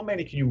locations, how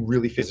many can you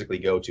really physically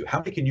go to? How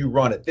many can you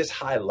run at this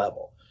high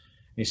level?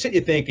 And you sit, you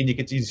think, and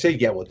you say,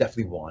 yeah, well,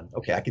 definitely 1.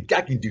 Okay, I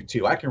can do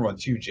 2. I can run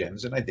 2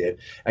 gyms, and I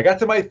did. I got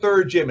to my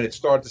 3rd gym, and it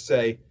started to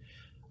say,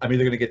 I'm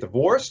either going to get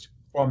divorced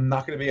or I'm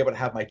not going to be able to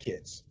have my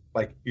kids.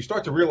 Like, you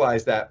start to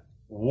realize that,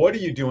 what are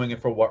you doing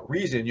and for what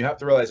reason? You have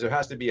to realize there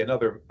has to be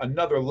another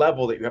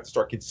level that you have to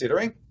start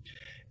considering.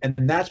 And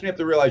that's when you have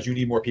to realize you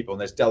need more people, and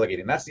that's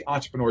delegating. That's the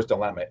entrepreneur's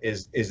dilemma,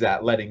 is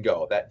that letting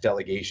go, that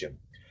delegation.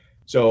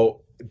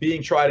 So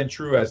being tried and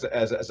true as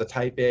a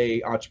type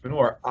A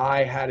entrepreneur,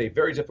 I had a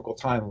very difficult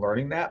time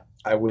learning that.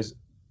 I was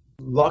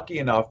lucky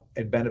enough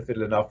and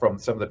benefited enough from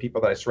some of the people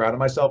that I surrounded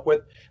myself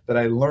with that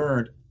I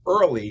learned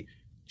early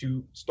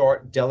to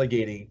start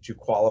delegating to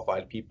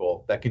qualified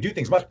people that could do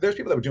things there's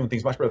people that were doing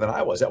things much better than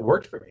I was that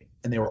worked for me,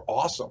 and they were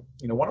awesome.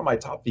 You know, one of my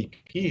top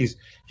VPs,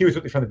 he was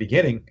with me from the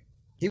beginning.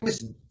 He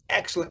was an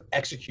excellent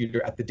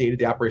executor at the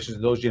day-to-day operations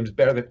in those gyms,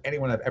 better than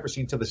anyone I've ever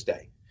seen to this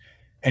day.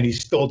 And he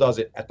still does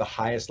it at the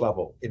highest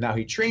level. And now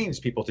he trains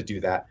people to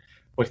do that,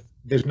 but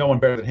there's no one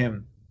better than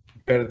him.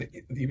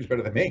 He was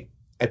better than me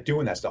at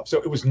doing that stuff.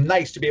 So it was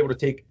nice to be able to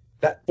take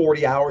that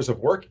 40 hours of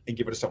work and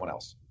give it to someone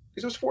else.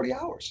 Because it was 40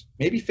 hours,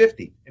 maybe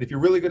 50. And if you're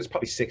really good, it's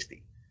probably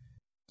 60.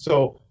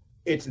 So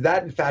it's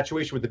that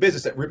infatuation with the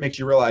business that makes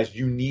you realize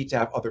you need to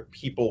have other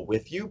people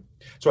with you.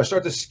 So I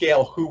started to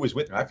scale who was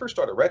with me. When I first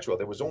started Retro,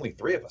 there was only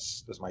 3 of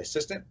us. There was my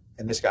assistant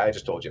and this guy I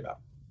just told you about.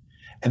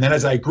 And then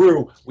as I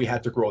grew, we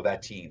had to grow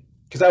that team.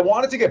 Because I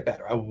wanted to get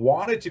better. I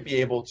wanted to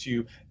be able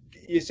to,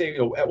 you say, you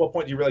know, at what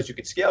point do you realize you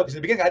could scale? Because in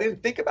the beginning, I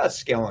didn't think about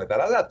scaling like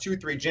that. I'll have 2,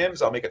 3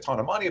 gyms. I'll make a ton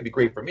of money. It'll be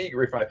great for me,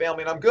 great for my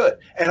family, and I'm good.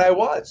 And I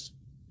was.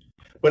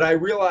 But I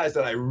realized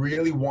that I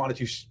really wanted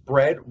to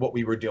spread what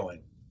we were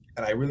doing.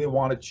 And I really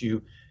wanted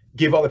to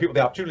give other people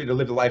the opportunity to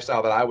live the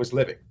lifestyle that I was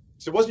living.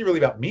 So it wasn't really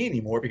about me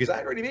anymore because I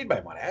had already made my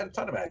money. I had a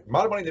ton of money. I had a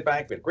lot of money in the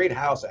bank. We had a great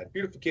house. I had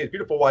beautiful kids,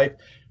 beautiful wife.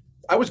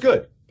 I was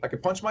good. I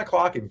could punch my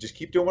clock and just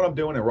keep doing what I'm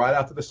doing and ride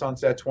out to the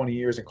sunset 20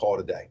 years and call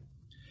it a day.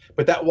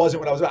 But that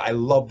wasn't what I was about. I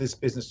love this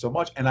business so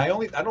much. And I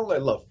don't only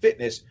love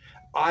fitness,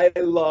 I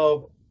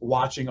love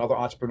watching other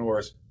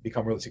entrepreneurs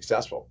become really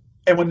successful.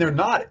 And when they're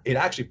not, it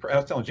actually, I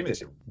was telling Jimmy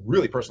this, it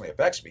really personally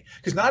affects me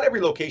because not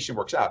every location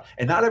works out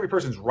and not every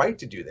person's right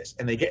to do this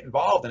and they get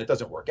involved and it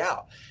doesn't work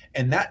out.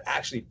 And that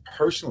actually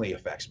personally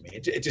affects me.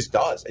 It just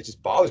does. It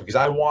just bothers me because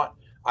I want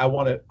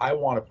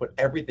to put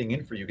everything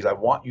in for you because I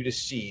want you to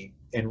see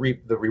and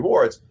reap the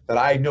rewards that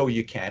I know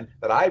you can,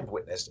 that I've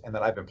witnessed and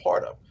that I've been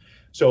part of.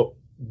 So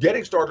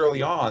getting started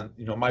early on,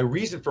 my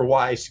reason for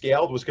why I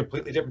scaled was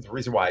completely different from the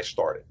reason why I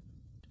started.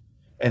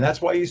 And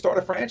that's why you start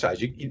a franchise.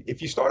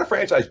 If you start a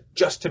franchise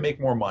just to make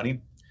more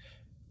money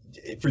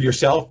for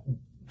yourself,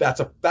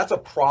 that's a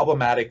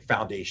problematic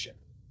foundation.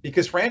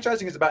 Because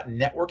franchising is about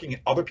networking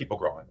and other people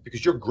growing.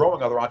 Because you're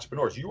growing other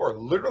entrepreneurs. You are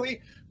literally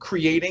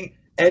creating,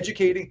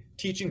 educating,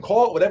 teaching,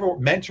 call it whatever,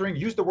 mentoring.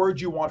 Use the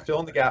words you want. Fill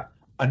in the gap.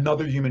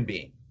 Another human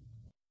being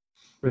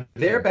for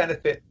their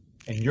benefit,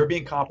 and you're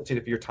being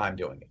compensated for your time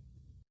doing it.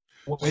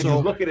 When you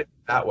look at it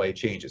that way, it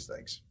changes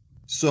things.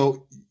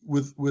 So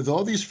with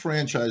all these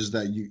franchises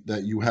that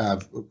you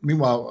have,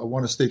 meanwhile, I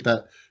want to state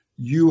that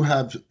you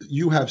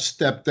have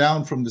stepped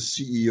down from the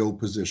CEO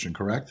position,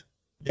 correct?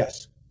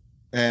 Yes.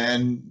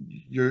 And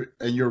you're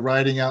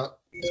riding out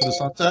to the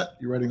sunset?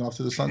 You're riding off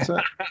to the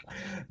sunset?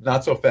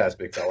 Not so fast,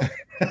 big fella.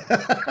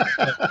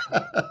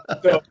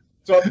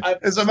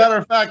 As a matter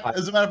of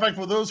fact,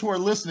 for those who are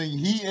listening,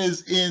 he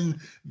is in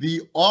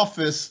the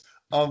office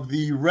of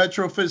the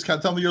Retro Fitness. Can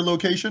you tell me your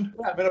location?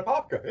 Yeah, I'm in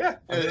Apopka. Yeah,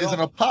 it's in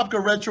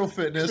Apopka Retro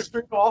Fitness,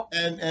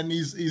 and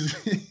he's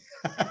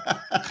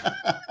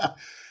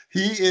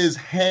he is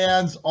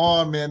hands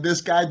on, man.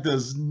 This guy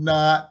does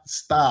not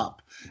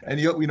stop.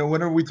 And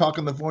whenever we talk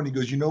on the phone, he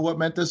goes, "You know what,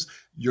 Mentis?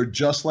 You're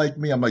just like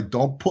me." I'm like,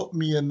 "Don't put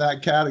me in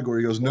that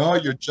category." He goes, "No,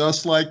 you're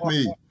just like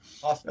me."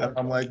 And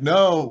I'm like,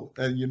 "No."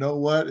 And you know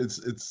what?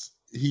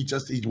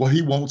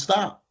 He won't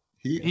stop.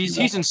 He's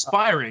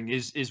inspiring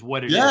is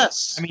what it is.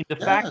 Yes. I mean, the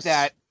fact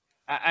that,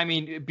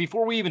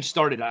 before we even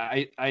started,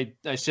 I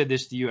said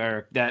this to you,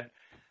 Eric, that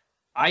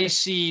I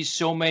see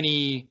so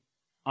many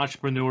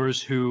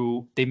entrepreneurs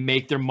who they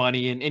make their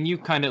money, and you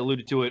kind of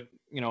alluded to it,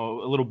 a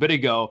little bit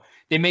ago.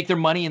 They make their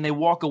money and they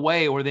walk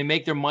away, or they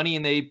make their money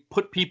and they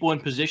put people in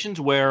positions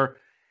where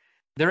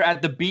they're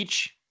at the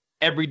beach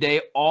every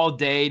day, all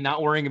day,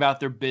 not worrying about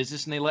their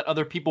business, and they let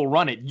other people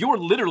run it. You're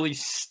literally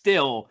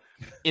still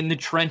in the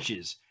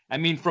trenches. I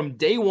mean, from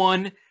day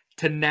one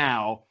to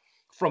now,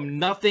 from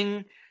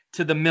nothing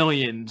to the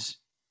millions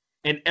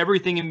and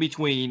everything in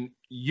between,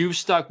 you've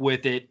stuck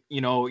with it,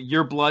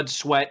 your blood,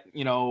 sweat,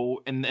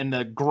 and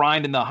the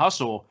grind and the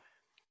hustle.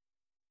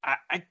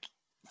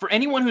 For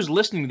anyone who's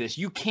listening to this,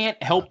 you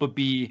can't help but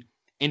be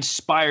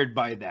inspired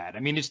by that. I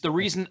mean, it's the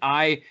reason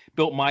I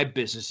built my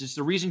business. It's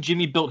the reason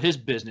Jimmy built his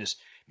business,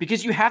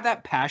 because you have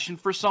that passion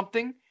for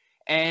something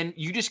and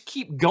you just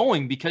keep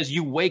going because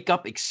you wake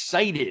up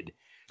excited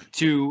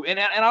to, and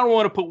I don't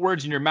want to put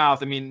words in your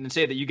mouth. I mean, and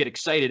say that you get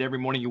excited every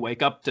morning you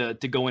wake up to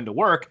go into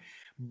work,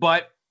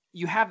 but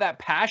you have that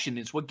passion.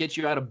 It's what gets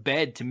you out of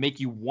bed to make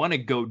you want to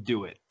go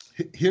do it.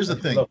 Here's the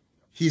thing.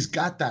 He's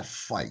got that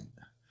fight.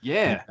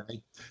 Yeah.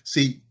 Okay?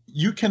 See,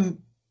 you can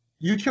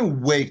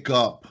wake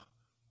up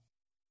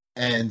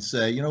and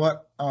say, you know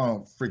what? I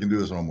don't freaking do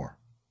this no more.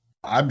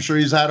 I'm sure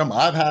he's had them.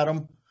 I've had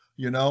them,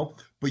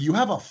 but you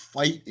have a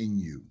fight in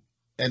you.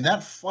 And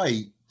that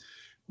fight,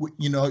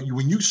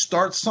 when you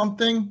start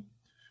something,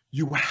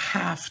 you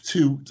have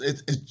to,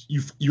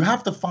 you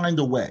have to find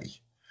a way.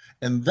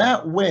 And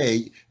that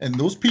way, and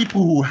those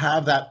people who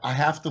have that, I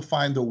have to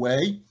find a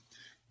way,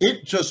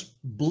 it just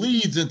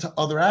bleeds into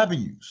other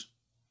avenues,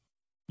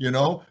 and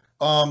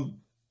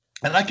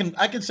I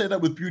can say that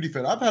with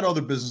BeautyFit. I've had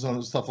other business owners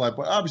and stuff like that,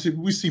 but obviously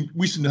we see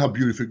how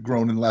BeautyFit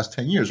grown in the last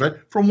 10 years, right?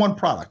 From one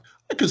product.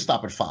 I could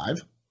stop at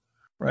 5,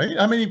 right?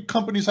 How many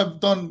companies have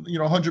done,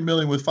 100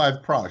 million with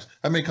 5 products?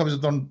 How many companies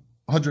have done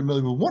 100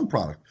 million with 1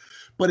 product?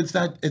 But it's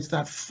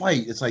that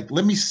fight. It's like,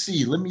 let me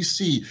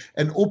see,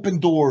 and open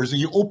doors,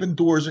 and you open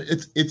doors.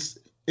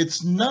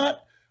 It's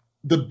not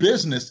the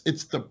business,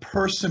 it's the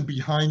person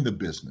behind the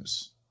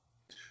business.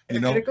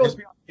 And it goes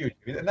beyond you,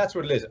 and that's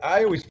what it is.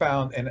 I always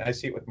found, and I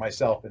see it with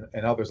myself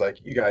and others like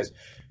you guys,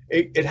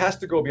 it has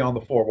to go beyond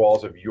the 4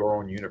 walls of your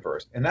own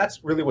universe, and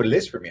that's really what it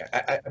is for me.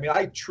 I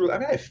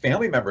have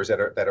family members that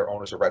are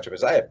owners of Retro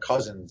Fitness. I have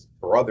cousins,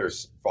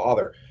 brothers,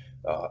 father,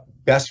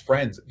 best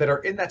friends that are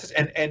in that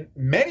system, and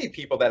many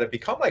people that have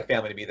become like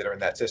family to me that are in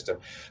that system.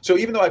 So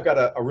even though I've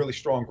got a really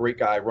strong, great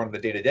guy running the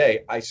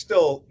day-to-day, I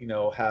still,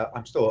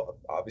 I'm still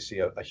obviously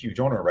a huge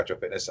owner of Retro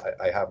Fitness.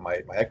 I have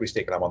my equity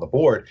stake and I'm on the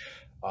board.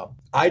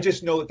 I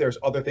just know that there's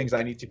other things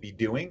I need to be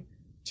doing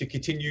to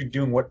continue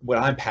doing what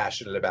I'm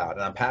passionate about.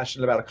 And I'm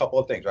passionate about a couple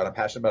of things, right? I'm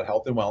passionate about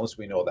health and wellness.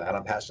 We know that.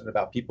 I'm passionate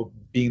about people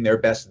being their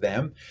best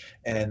them.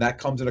 And that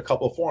comes in a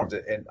couple of forms.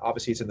 And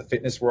obviously it's in the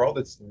fitness world.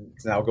 It's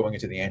now going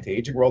into the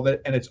anti-aging world.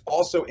 And it's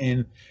also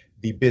in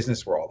the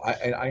business world.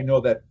 I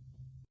know that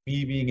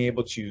me being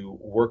able to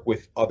work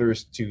with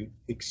others to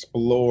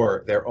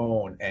explore their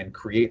own and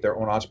create their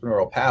own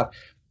entrepreneurial path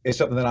is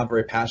something that I'm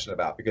very passionate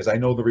about, because I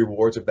know the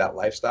rewards of that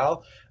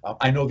lifestyle.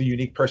 I know the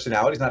unique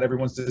personalities. Not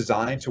everyone's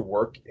designed to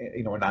work,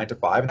 a 9 to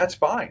 5, and that's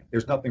fine.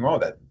 There's nothing wrong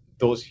with that.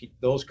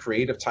 those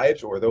creative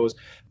types, or those,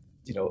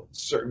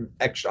 certain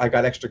extra, I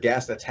got extra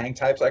gas in the tank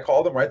types, I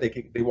call them, right?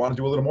 They want to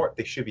do a little more,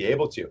 they should be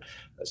able to.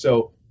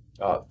 So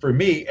for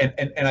me,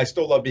 and I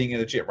still love being in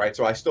the gym, right?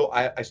 So I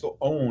still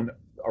own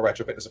a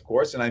Retro Fitness, of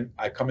course, and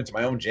I come into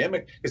my own gym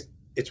because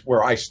it's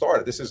where I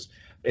started.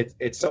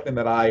 It's something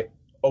that I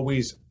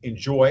always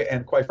enjoy,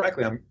 and quite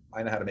frankly,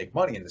 I know how to make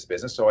money in this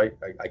business, so I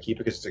keep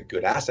it because it's a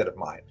good asset of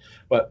mine.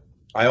 But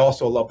I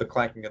also love the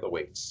clanking of the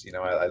weights.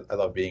 I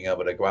love being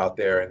able to go out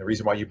there, and the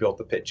reason why you built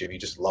the pit gym, you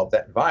just love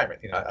that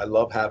environment. I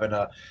love having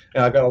I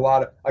got a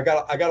lot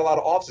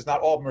of offices.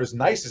 Not all of them are as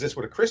nice as this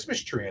with a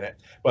Christmas tree in it,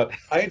 but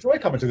I enjoy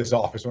coming to this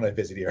office when I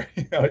visit here.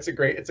 It's a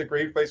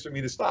great place for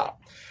me to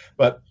stop.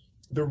 But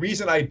the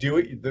reason I do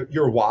it,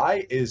 your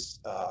why is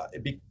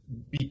it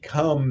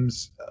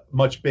becomes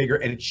much bigger,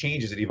 and it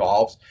changes, it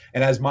evolves.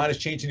 And as mine has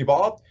changed and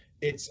evolved,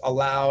 it's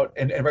allowed,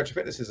 and Retro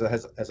Fitness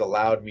has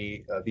allowed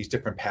me these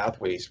different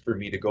pathways for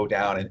me to go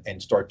down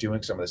and start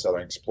doing some of this other,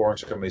 exploring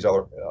some of these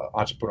other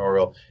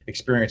entrepreneurial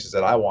experiences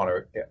that I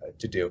want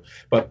to do.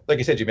 But like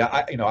I said, Jimmy,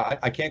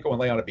 I can't go and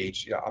lay on a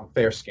beach. I'm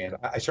fair skinned.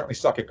 I certainly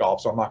suck at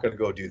golf, so I'm not going to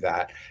go do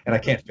that. And I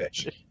can't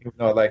fish, even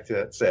though I like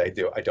to say I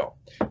do. I don't.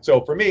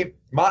 So for me,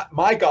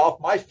 my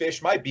golf, my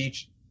fish, my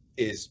beach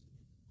is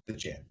the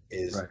gym,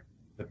 is right.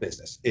 The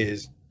business,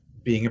 is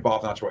being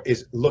involved in entrepreneurship,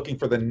 is looking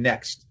for the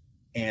next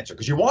answer,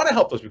 because you want to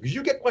help those people, because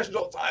you get questions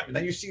all the time, and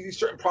then you see these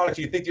certain products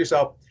and you think to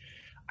yourself,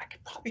 I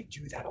could probably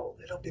do that a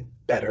little bit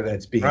better than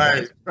it's being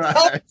done.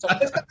 Right. It's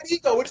not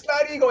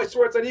ego. I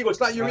swear it's not ego. It's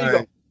not your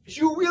ego.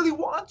 You really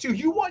want to.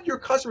 You want your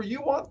customer.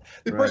 You want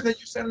the person that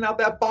you're sending out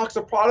that box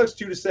of products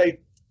to say,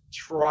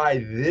 try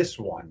this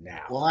one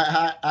now. Well,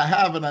 I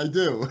have, and I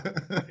do.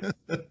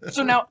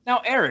 So now,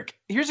 Eric,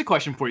 here's a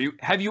question for you.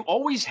 Have you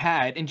always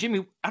had, and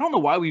Jimmy, I don't know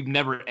why we've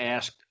never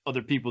asked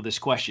other people this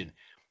question,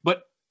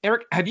 but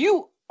Eric, have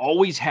you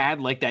always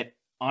had like that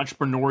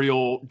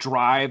entrepreneurial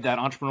drive, that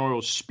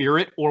entrepreneurial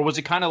spirit, or was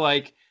it kind of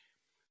like,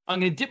 I'm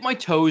going to dip my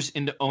toes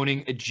into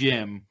owning a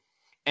gym,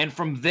 and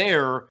from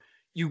there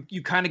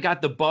you kind of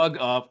got the bug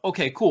of,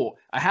 okay, cool,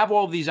 I have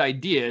all of these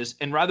ideas,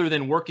 and rather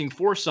than working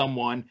for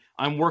someone,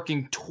 I'm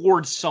working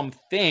towards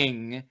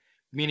something,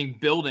 meaning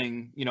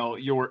building,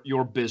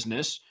 your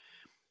business.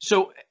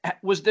 So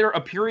was there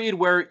a period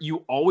where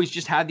you always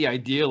just had the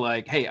idea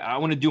like, hey, I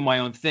want to do my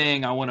own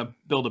thing, I want to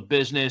build a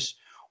business?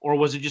 Or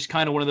was it just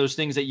kind of one of those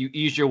things that you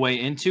eased your way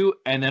into,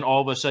 and then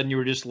all of a sudden you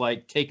were just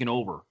like taking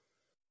over?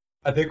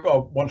 I think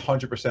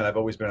 100% I've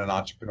always been an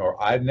entrepreneur.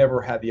 I've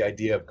never had the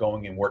idea of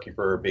going and working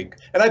for a big,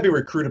 and I'd be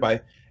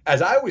recruited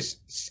as I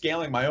was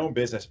scaling my own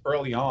business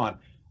early on.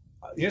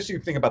 The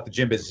interesting thing about the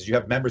gym business is you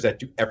have members that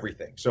do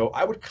everything. So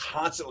I would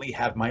constantly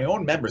have my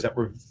own members that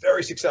were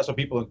very successful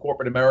people in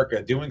corporate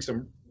America doing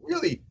some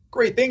really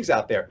great things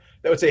out there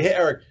that would say, hey,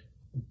 Eric,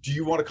 do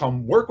you want to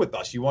come work with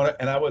us? You want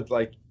to? And I was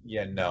like,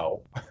 yeah,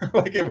 no.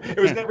 Like it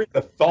was never even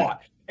a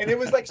thought. And it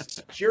was like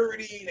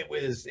security, and it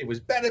was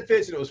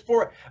benefits, and it was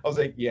I was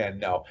like, yeah,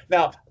 no.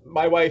 Now,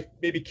 my wife,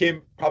 maybe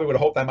Kim, probably would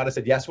have hoped I might have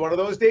said yes one of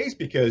those days,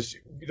 because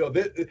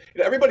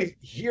everybody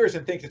hears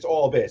and thinks it's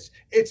all this.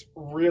 It's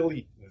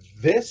really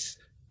this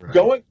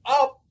going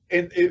up,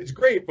 and it's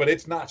great, but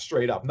it's not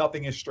straight up.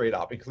 Nothing is straight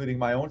up, including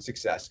my own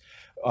success.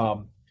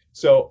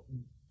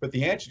 But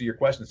the answer to your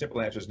question, the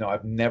simple answer is no.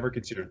 I've never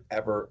considered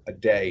ever a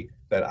day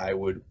that I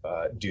would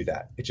do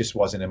that. It just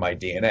wasn't in my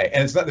DNA,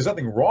 and there's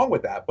nothing wrong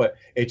with that, but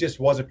it just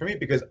wasn't for me,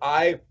 because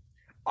I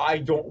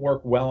don't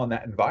work well in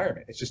that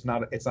environment. It's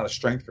not a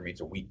strength for me. It's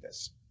a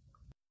weakness.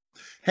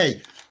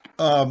 Hey,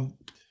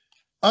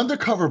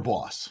 Undercover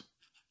Boss.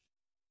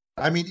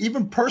 I mean,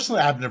 even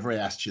personally, I've never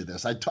asked you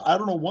this. I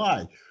don't know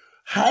why.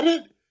 How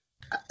did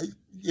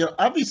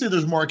obviously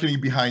there's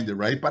marketing behind it,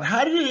 right? But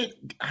how did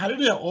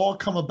it all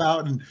come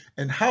about,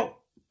 and how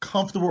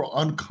comfortable or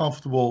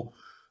uncomfortable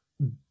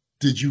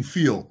did you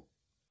feel?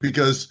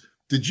 Because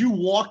did you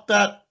walk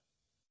that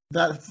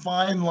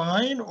fine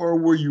line, or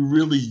were you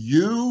really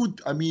you?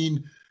 I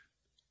mean,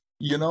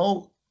 can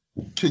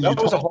you?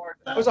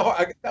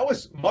 That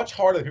was much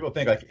harder than people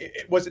think.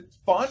 Like, was it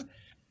fun?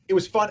 It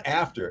was fun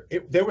after.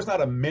 There was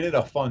not a minute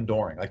of fun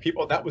during. Like,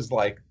 people, that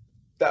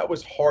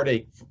was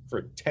heartache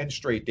for 10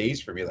 straight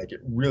days for me. Like,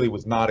 it really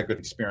was not a good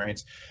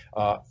experience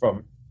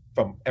from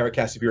Eric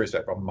Casaburi's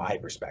side, from my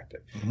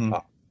perspective. Mm-hmm.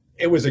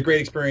 It was a great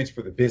experience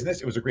for the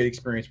business. It was a great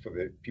experience for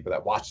the people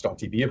that watched on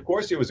TV, of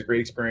course. It was a great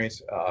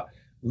experience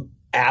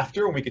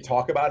after, when we could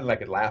talk about it and I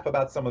could laugh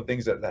about some of the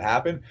things that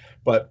happened.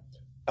 But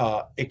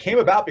it came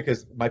about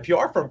because my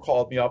PR firm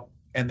called me up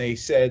and they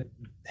said,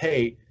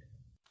 hey,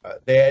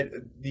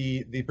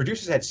 the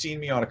producers had seen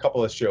me on a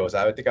couple of shows.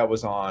 I think I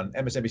was on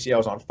MSNBC. I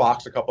was on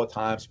Fox a couple of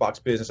times, Fox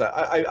Business.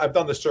 I've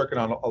done the circuit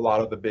on a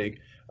lot of the big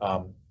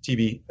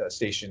TV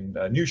station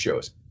news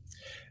shows.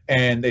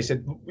 And they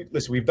said,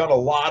 listen, we've done a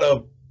lot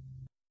of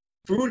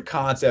food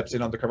concepts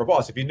in Undercover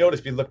Boss. If you notice,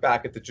 if you look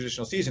back at the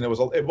traditional season, it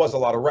was a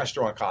lot of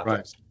restaurant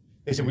concepts. Right.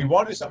 They said, we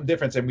want to do something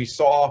different. And we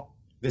saw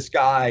this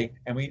guy,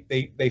 and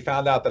they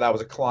found out that I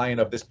was a client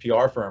of this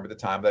PR firm at the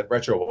time, that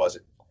Retro was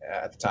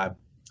at the time.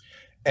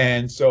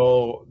 And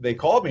so they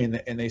called me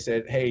and they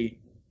said, hey,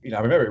 I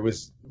remember it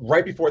was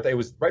right before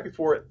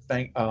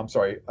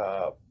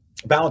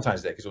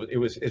Valentine's Day, because it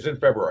was in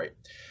February.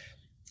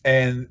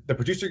 And the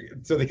producer,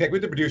 so they connect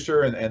with the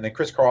producer, and then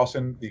Chris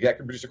Carlson, the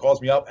executive producer, calls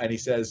me up and he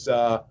says,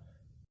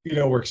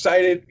 we're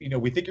excited.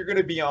 We think you're going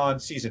to be on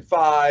season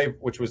 5,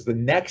 which was the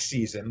next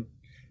season.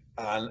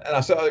 And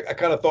I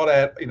kind of thought I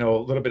had, a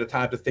little bit of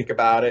time to think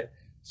about it.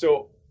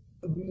 So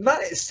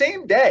not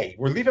same day,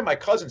 we're leaving my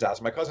cousin's house,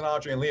 my cousin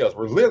Andre and Leo's.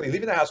 We're literally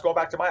leaving the house, going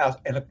back to my house,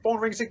 and the phone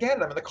rings again.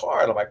 And I'm in the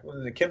car, and I'm like,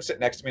 and Kim's sitting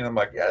next to me, and I'm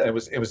like, yeah, it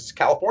was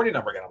California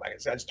number again. I'm like,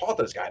 I just talked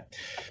to this guy.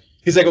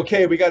 He's like,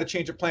 okay, we got to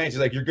change your plans.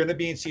 He's like, you're going to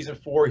be in season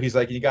 4. He's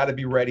like, you got to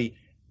be ready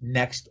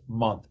next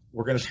month.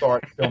 We're going to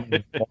start filming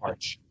in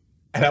March.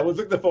 And I was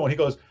looking at the phone. He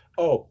goes,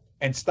 oh,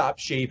 and stop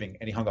shaving.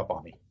 And he hung up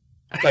on me.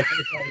 Like,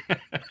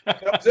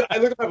 I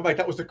looked at him like,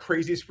 that was the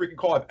craziest freaking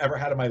call I've ever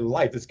had in my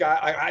life. This guy,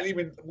 I didn't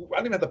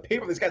even have the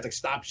paper. This guy's like,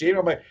 stop shaving.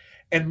 I'm like,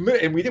 and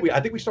we did. I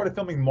think we started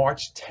filming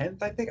March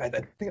 10th. I think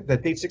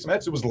that date 6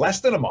 months. It was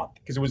less than a month,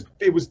 because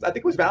it was. I think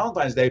it was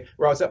Valentine's Day,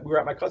 where we were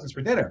at my cousin's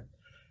for dinner.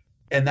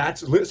 And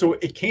so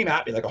it came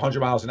at me like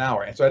 100 miles an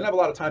hour. And so I didn't have a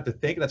lot of time to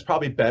think. And that's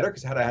probably better,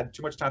 because had I had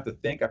too much time to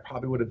think, I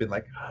probably would have been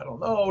like, I don't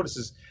know, this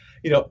is,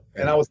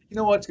 and I was,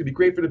 what, it's going to be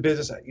great for the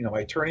business. My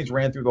attorneys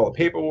ran through all the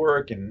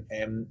paperwork,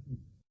 and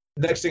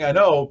next thing I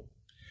know,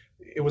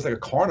 it was like a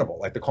carnival.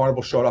 Like the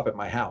carnival showed up at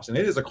my house, and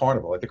it is a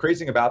carnival. Like the crazy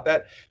thing about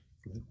that,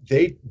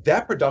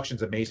 that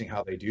production's amazing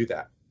how they do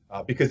that.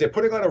 Because they're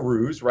putting on a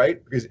ruse,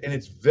 right? And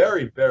it's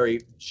very,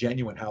 very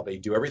genuine how they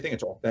do everything.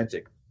 It's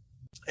authentic.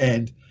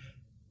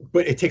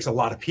 But it takes a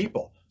lot of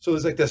people. So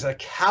there's a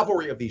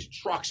cavalry of these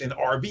trucks and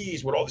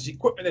RVs with all this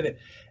equipment in it.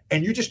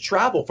 And you just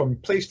travel from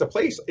place to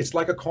place. It's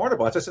like a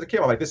carnival. As I said to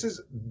Kim, I'm like, this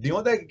is the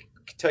only thing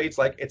I can tell you,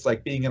 it's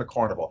like being in a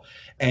carnival.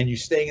 And you're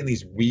staying in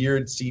these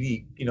weird,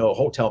 seedy,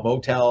 hotel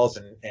motels.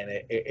 And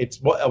I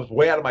was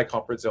way out of my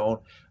comfort zone.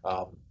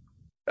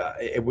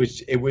 It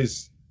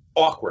was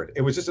awkward.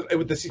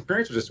 This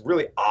experience was just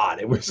really odd.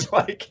 It was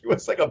like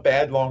a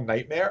bad, long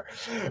nightmare.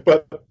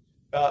 But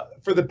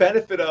for the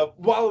benefit of,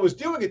 while I was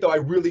doing it, though, I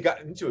really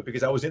got into it,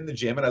 because I was in the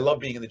gym, and I love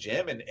being in the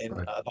gym. And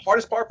right. The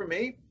hardest part for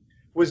me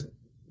was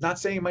not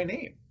saying my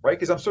name, right?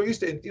 Because I'm so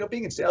used to,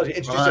 being in sales,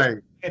 it's just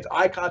it's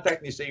eye contact,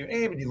 and you say your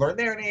name, and you learn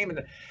their name,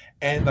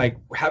 and like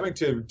having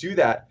to do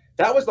that.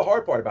 That was the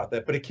hard part about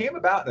that. But it came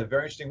about in a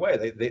very interesting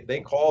way. They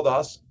called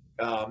us,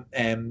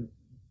 and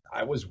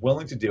I was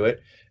willing to do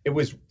it. It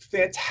was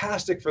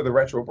fantastic for the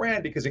Retro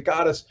brand, because it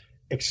got us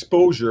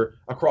exposure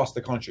across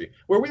the country,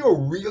 where we were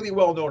really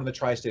well known in the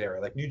tri-state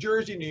area, like New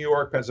Jersey, New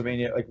York,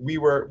 Pennsylvania. Like we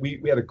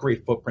had a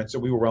great footprint, so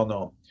we were well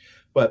known.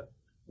 But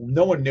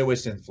no one knew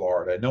us in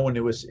Florida. No one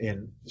knew us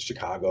in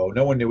Chicago.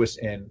 No one knew us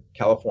in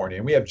California.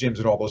 And we have gyms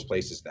in all those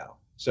places now.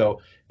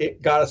 So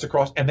it got us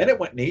across, and then it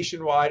went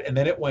nationwide, and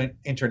then it went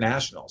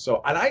international.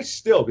 So, and I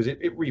still, because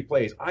it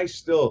replays,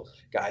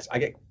 guys, I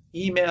get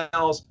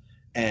emails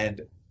and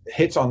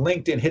hits on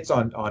LinkedIn, hits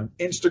on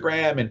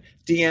Instagram, and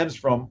DMs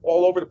from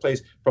all over the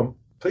place, from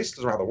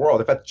places around the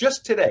world. In fact,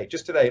 just today,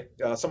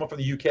 someone from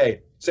the UK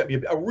sent me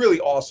a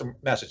really awesome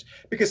message,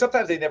 because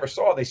sometimes they never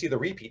saw it. They see the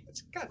repeat.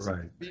 It's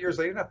right. 3 years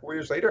later, not 4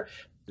 years later.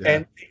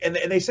 Yeah. And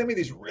they send me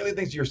these really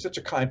things. You're such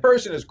a kind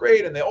person. It's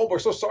great. And we're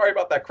so sorry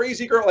about that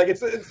crazy girl. Like it's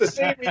the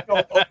same,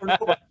 over and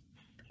over.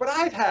 But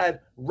I've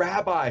had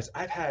rabbis,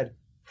 I've had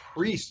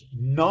priests,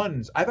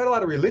 nuns, I've had a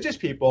lot of religious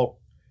people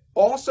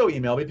also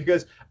email me,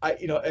 because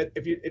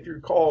if you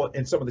recall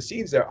in some of the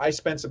scenes there, I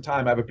spent some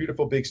time. I have a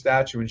beautiful big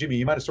statue, and Jimmy,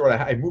 you might have saw it.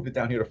 I moved it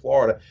down here to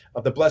Florida,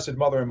 of the Blessed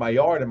Mother in my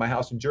yard in my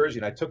house in Jersey,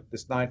 and I took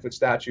this 9-foot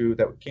statue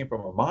that came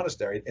from a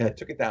monastery, and I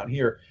took it down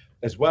here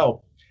as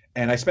well.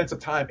 And I spent some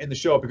time in the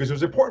show, because it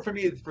was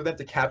important for them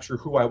to capture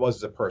who I was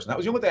as a person. That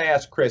was the only thing I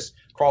asked Chris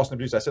Carlson, the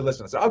producer. I said,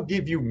 listen, I'll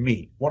give you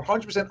me,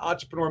 100%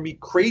 entrepreneur me,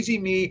 crazy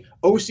me,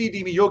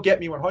 OCD me. You'll get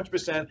me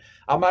 100%.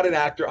 I'm not an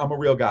actor. I'm a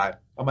real guy.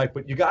 I'm like,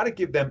 but you got to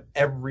give them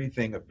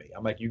everything of me.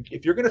 I'm like,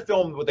 if you're going to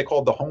film what they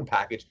call the home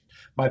package,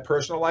 my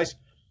personal life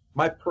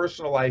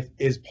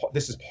is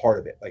part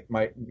of it. Like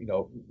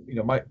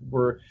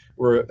we're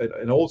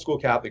an old school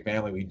Catholic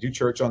family. We do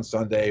church on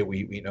Sunday.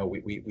 We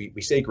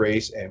say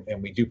grace,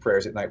 and we do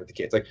prayers at night with the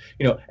kids.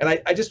 And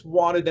I just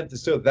wanted them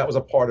to know that was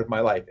a part of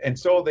my life. And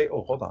so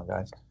hold on,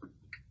 guys.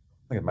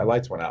 Look at my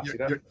lights went out. See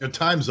that? Your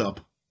time's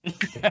up.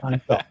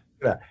 Time's up.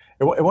 Look at that.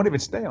 It won't even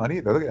stay on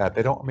either. Look at that.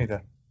 They don't.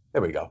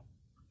 There we go.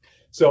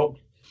 So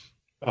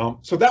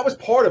that was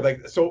part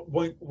of so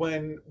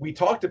when we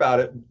talked about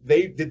it,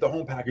 they did the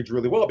home package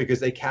really well, because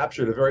they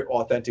captured a very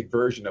authentic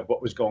version of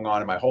what was going on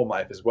in my home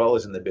life as well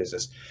as in the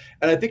business.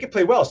 And I think it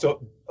played well.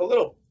 So a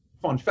little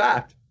fun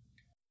fact,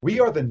 we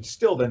are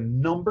still the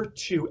number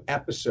 2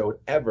 episode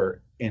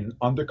ever in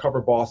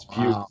Undercover Boss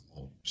views. Wow.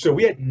 So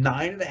we had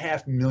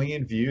 9.5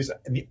 million views,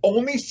 and the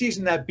only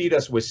season that beat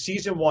us was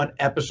season 1,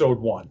 episode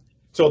 1.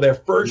 So their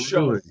first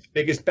show,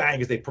 biggest bang,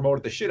 is they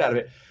promoted the shit out of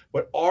it.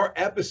 But our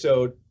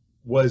episode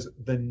was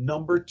the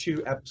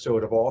 #2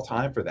 episode of all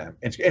time for them.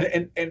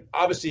 And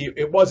obviously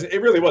it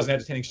really was an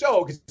entertaining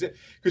show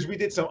because we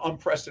did some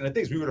unprecedented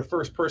things. We were the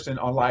first person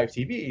on live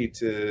TV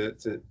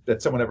to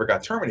that someone ever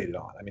got terminated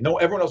on. I mean, no,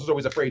 everyone else was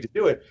always afraid to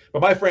do it,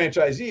 but my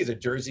franchisee is a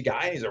Jersey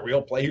guy. He's a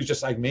real player. He was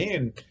just like me,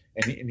 and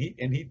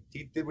he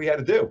did what he had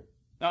to do.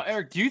 Now,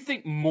 Eric, do you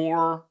think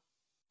more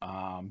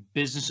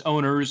business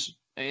owners,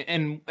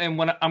 and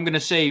when I'm going to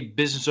say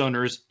business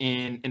owners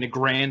in a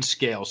grand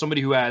scale,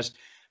 somebody who has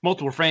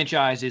multiple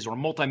franchises or a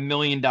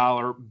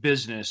multi-million-dollar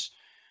business,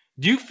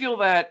 do you feel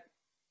that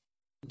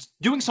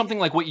doing something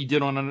like what you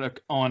did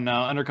on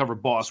Undercover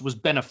Boss was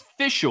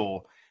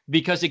beneficial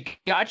because it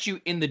got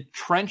you in the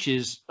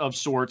trenches of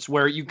sorts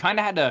where you kind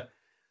of had to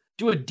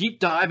do a deep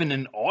dive and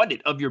an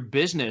audit of your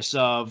business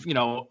of,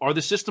 are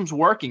the systems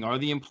working? Are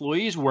the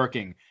employees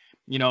working?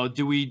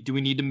 Do we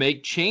need to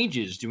make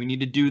changes? Do we need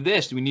to do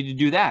this? Do we need to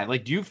do that?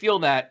 Like, do you feel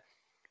that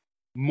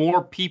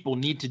more people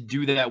need to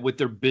do that with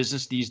their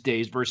business these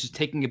days versus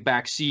taking a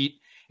back seat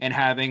and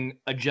having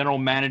a general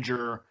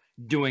manager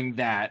doing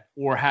that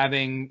or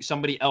having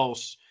somebody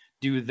else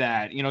do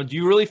that? Do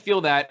you really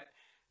feel that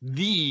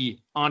the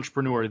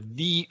entrepreneur,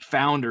 the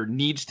founder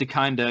needs to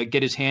kind of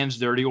get his hands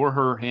dirty or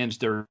her hands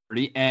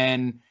dirty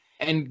and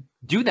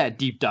do that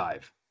deep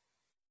dive?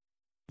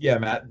 Yeah,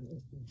 Matt,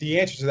 the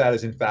answer to that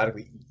is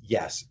emphatically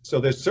yes. So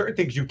there's certain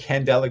things you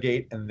can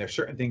delegate and there's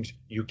certain things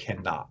you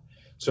cannot.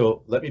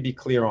 So let me be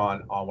clear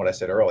on what I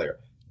said earlier.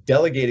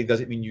 Delegating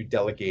doesn't mean you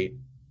delegate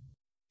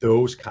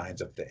those kinds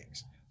of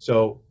things.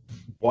 So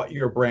what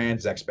your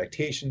brand's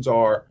expectations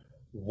are,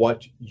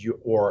 what you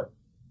or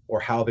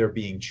how they're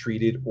being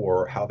treated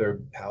or how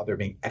they're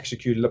being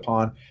executed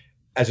upon.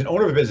 As an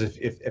owner of a business,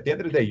 if at the end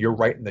of the day you're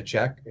writing the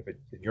check,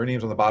 if your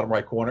name's on the bottom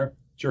right corner,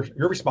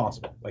 you're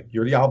responsible. Like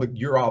you're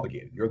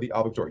obligated. You're the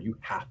obligor. You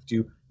have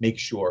to make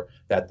sure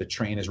that the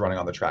train is running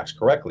on the tracks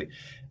correctly.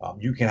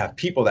 You can have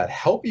people that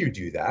help you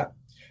do that.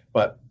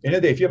 But in the end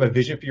of the day, if you have a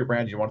vision for your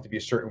brand, you want it to be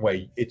a certain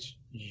way, it's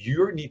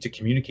you need to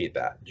communicate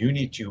that. You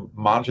need to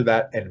monitor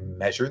that and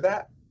measure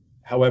that.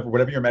 However,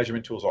 whatever your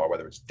measurement tools are,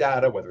 whether it's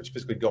data, whether it's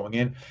physically going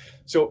in.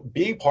 So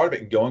being part of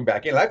it and going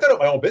back in, I've done it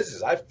with my own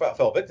business. I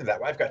fell victim to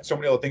that. I've got so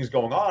many other things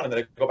going on, and then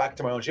I go back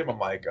to my own gym. I'm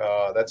like,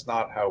 that's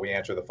not how we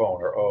answer the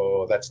phone, or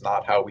oh, that's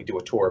not how we do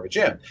a tour of a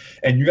gym.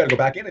 And you got to go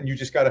back in, and you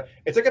just got to.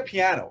 It's like a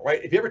piano,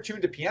 right? If you ever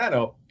tuned a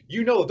piano,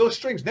 you know that those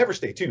strings never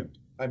stay tuned.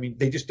 I mean,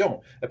 they just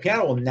don't. A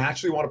piano will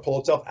naturally want to pull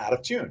itself out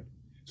of tune.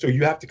 So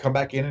you have to come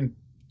back in and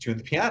tune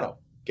the piano,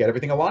 get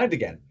everything aligned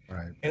again.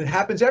 Right. And it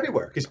happens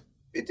everywhere because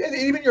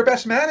even your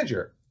best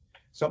manager,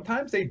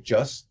 sometimes they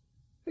just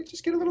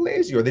get a little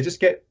lazy, or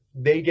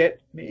they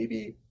get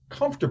maybe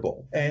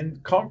comfortable,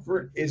 and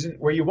comfort isn't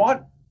where you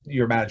want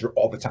your manager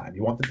all the time.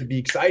 You want them to be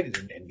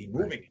excited and be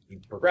moving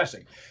and be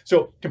progressing.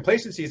 So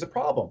complacency is a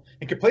problem,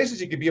 and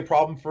complacency could be a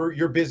problem for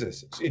your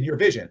business in your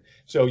vision.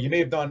 So you may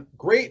have done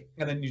great,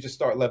 and then you just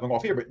start leveling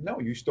off here, but no,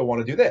 you still want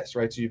to do this,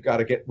 right? So you've got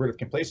to get rid of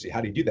complacency.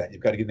 How do you do that?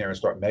 You've got to get in there and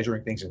start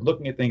measuring things and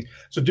looking at things.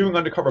 So doing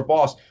Undercover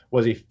Boss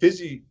was a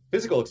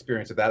physical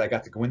experience of that. I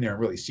got to go in there and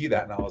really see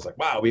that, and I was like,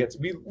 wow, we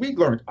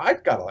learned.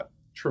 I've got a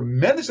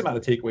tremendous amount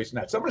of takeaways from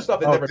that. Some of the stuff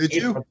that never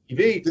came on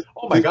TV.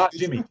 Oh my God,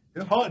 Jimmy,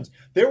 tons.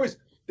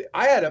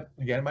 I had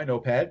my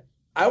notepad.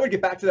 I would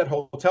get back to that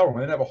hotel room. I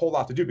didn't have a whole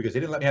lot to do because they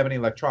didn't let me have any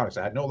electronics.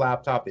 I had no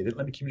laptop. They didn't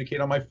let me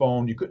communicate on my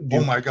phone. You couldn't do.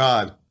 Oh my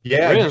God.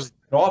 Yeah. Really?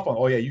 Off on.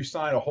 Oh yeah. You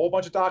signed a whole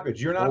bunch of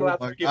documents. You're not allowed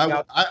to give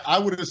out. I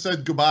would have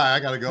said goodbye. I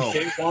gotta go.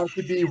 They want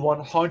to be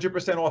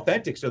 100%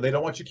 authentic, so they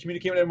don't want you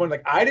communicating with anyone.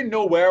 Like I didn't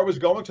know where I was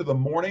going to the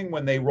morning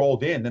when they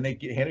rolled in. Then they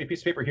handed me a piece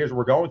of paper. Here's where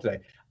we're going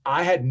today.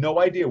 I had no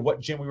idea what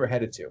gym we were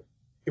headed to.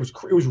 It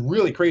was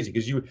really crazy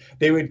because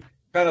they would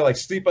kind of like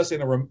sleep us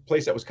in a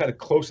place that was kind of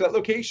close to that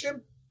location,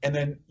 and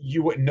then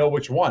you wouldn't know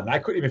which one. I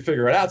couldn't even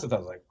figure it out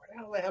sometimes. Like, where the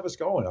hell do they have us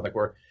going? I'm like,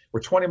 we're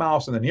 20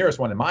 miles from the nearest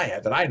one in my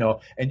head that I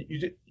know, and you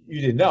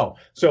didn't know.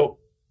 So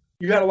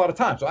you had a lot of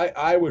time. So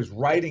I was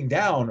writing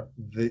down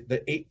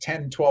the 8,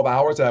 10, 12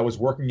 hours that I was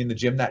working in the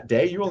gym that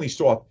day. You only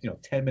saw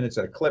 10 minutes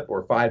at a clip,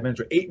 or 5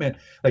 minutes, or 8 minutes.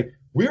 Like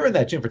we were in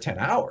that gym for 10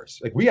 hours.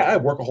 Like I had to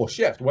work a whole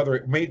shift, whether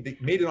it made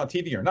it on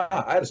TV or not.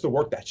 I had to still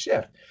work that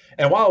shift.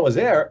 And while I was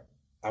there,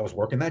 I was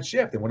working that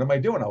shift. And what am I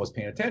doing? I was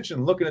paying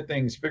attention, looking at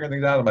things, figuring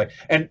things out. I'm like,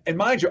 and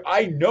mind you,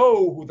 I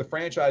know who the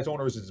franchise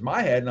owner is in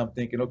my head. And I'm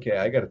thinking, okay,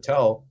 I got to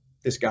tell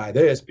this guy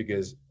this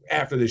because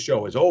after this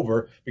show is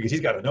over, because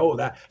he's got to know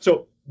that.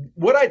 So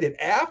what I did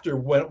after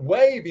went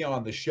way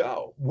beyond the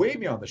show, way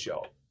beyond the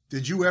show.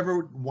 Did you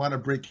ever want to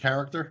break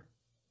character?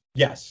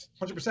 Yes,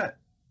 100%.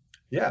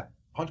 Yeah,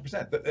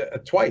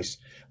 100%. Twice.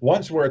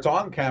 Once where it's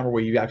on camera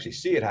where you actually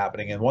see it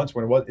happening, and once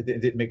when it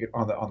didn't make it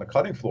on the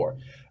cutting floor.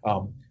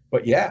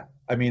 But yeah,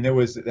 I mean, there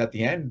was at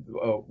the end,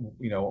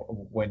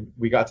 when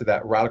we got to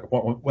that radical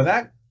point, when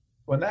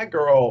that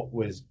girl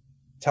was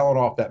telling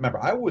off that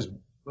member, I was,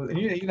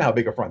 you know how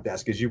big a front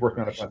desk is. You work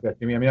on a front desk.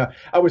 I mean,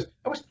 I was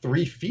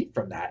 3 feet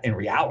from that in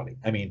reality.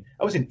 I mean,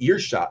 I was in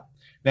earshot.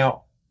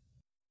 Now,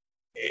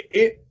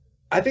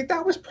 I think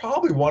that was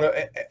probably one of,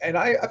 and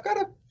I've got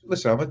to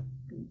listen.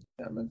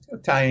 I'm an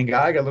Italian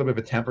guy. I got a little bit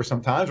of a temper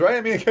sometimes, right?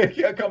 I mean,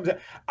 it comes.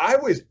 I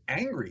was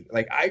angry.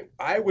 Like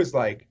I was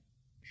like,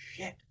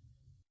 shit,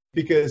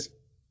 because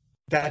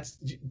that's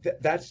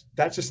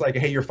just like,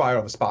 hey, you're fired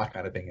on the spot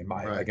kind of thing in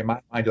my Right. like in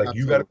my mind. You're like,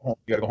 Absolutely.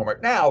 you gotta go home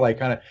right now, like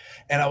kind of.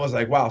 And I was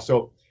like, wow.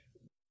 So,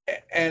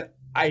 and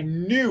I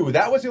knew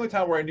that was the only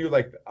time where I knew,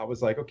 like, I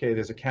was like, okay,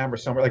 there's a camera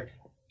somewhere. Like,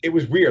 it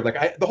was weird.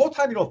 Like, the whole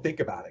time you don't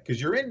think about it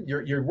because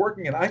you're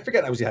working, and I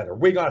forget I had a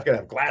wig on, I forget I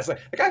have glasses.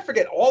 Like I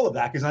forget all of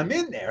that because I'm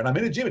in there and I'm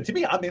in a gym. And to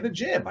me, I'm in a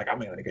gym. Like I'm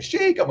gonna make a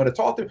shake. I'm gonna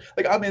talk to,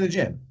 like, I'm in the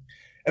gym.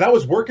 And I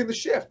was working the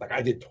shift. Like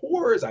I did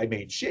tours, I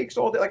made shakes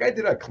all day. Like I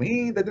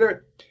cleaned, I did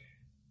it.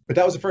 But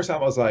that was the first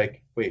time I was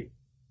like, wait,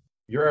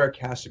 you're Eric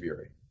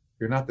Casabury.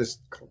 You're not this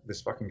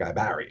fucking guy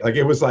Barry. Like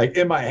it was like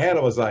in my head,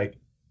 I was like,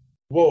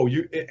 whoa,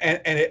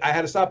 I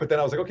had to stop. But then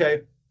I was like,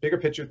 okay, bigger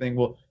picture thing.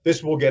 Well,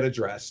 this will get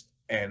addressed,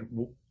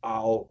 and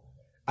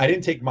I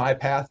didn't take my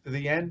path to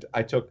the end.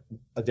 I took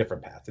a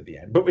different path to the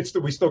end. But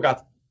we still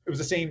got. It was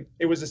the same.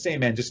 It was the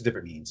same end, just a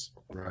different means.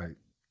 Right.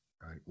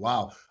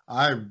 Wow.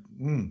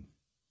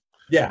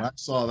 Yeah. When I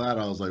saw that,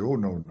 I was like, oh,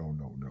 no.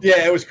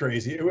 Yeah, it was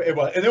crazy. It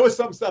was, and there was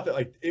some stuff that,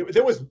 like,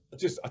 there was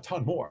just a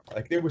ton more.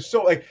 Like, there was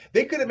so, like,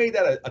 they could have made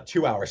that a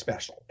 2-hour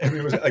special. I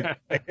mean, it was like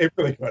it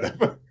really could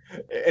have, and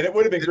it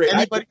would have been great.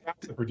 Anybody, I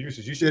the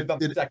producers, you should have done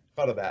the second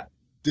cut of that.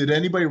 Did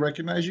anybody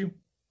recognize you?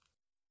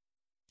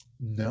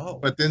 No,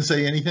 But didn't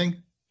say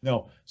anything.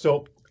 no.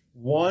 So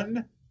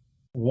one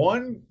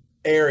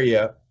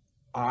area,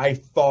 I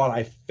thought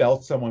I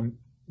felt someone,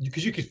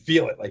 because you could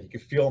feel it. Like you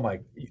could feel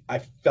like I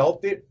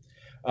felt it.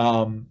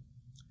 And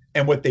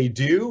what they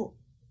do,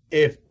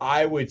 if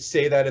I would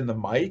say that in the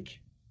mic,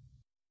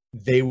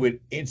 they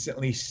would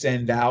instantly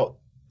send out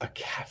a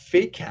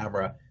fake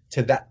camera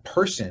to that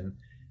person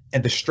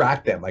and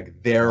distract them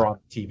like they're on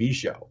a TV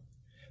show.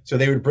 So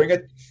they would bring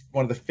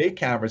one of the fake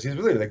cameras. He's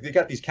really like, they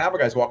got these camera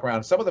guys walking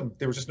around. Some of them,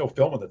 there was just no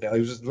film with it. It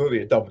was just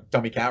literally a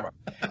dummy camera.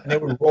 And they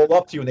would roll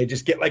up to you and they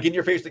just get like in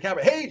your face the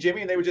camera. Hey,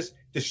 Jimmy. And they would just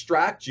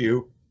distract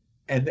you.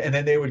 And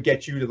then they would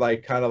get you to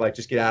like kind of like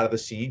just get out of the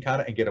scene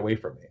kind of and get away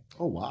from me.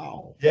 Oh,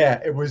 wow.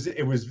 Yeah, it was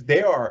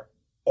they are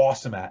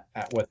awesome at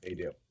what they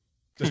do.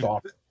 Just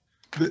awesome.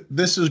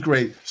 This is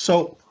great.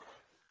 So,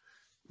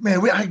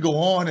 man, I could go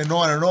on and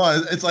on and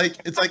on. It's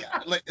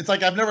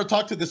like I've never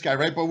talked to this guy,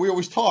 right? But we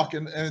always talk,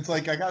 and it's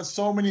like I got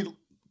so many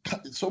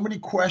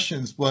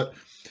questions. But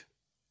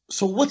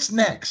so what's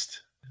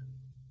next?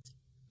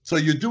 So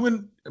you're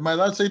doing? Am I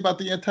allowed to say about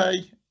the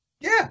anti?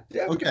 Yeah.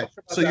 Okay.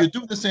 So you're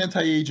doing this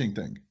anti-aging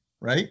thing,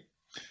 right?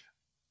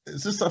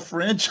 Is this a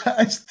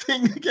franchise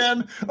thing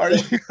again? Are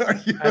you?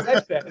 As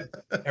I said,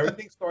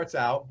 everything starts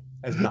out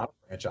as not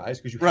a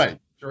franchise because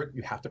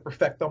you have to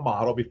perfect the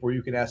model before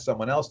you can ask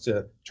someone else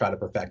to try to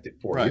perfect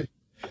it for you.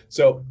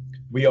 So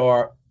we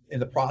are in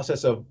the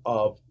process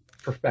of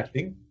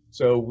perfecting.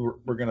 So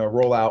we're going to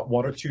roll out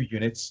 1 or 2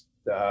 units.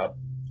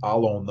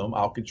 I'll own them.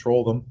 I'll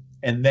control them.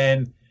 And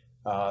then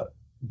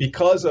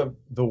because of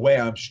the way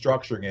I'm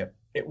structuring it,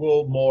 it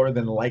will more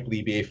than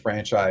likely be a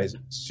franchise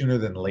sooner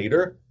than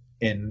later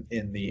in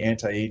the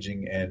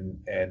anti-aging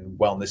and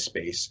wellness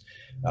space.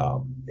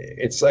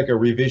 It's like a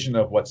revision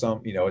of what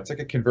it's like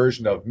a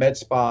conversion of med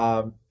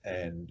spa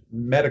and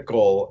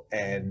medical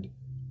and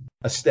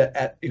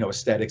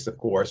aesthetics, of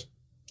course.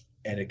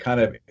 And it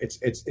kind of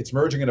it's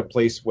merging in a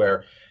place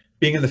where,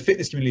 being in the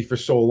fitness community for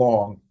so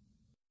long,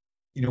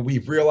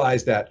 we've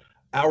realized that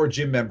our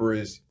gym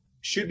members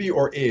should be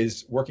or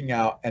is working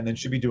out and then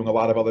should be doing a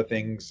lot of other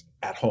things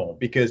at home,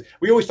 because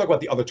we always talk about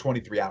the other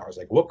 23 hours,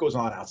 like what goes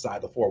on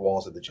outside the 4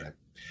 walls of the gym.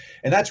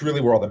 And that's really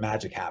where all the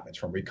magic happens,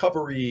 from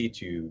recovery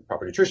to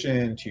proper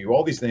nutrition to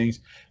all these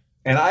things.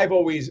 And I've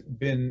always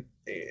been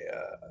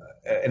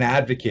an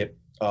advocate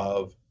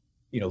of,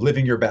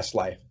 living your best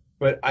life.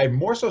 But I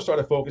more so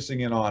started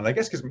focusing in on, I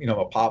guess, because,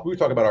 a pop, we were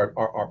talking about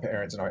our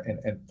parents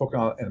and focusing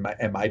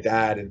on my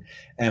dad.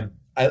 And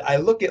I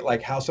look at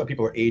like how some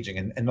people are aging,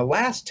 and the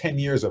last 10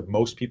 years of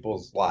most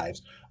people's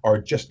lives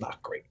are just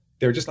not great.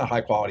 They're just not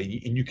high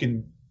quality. And you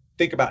can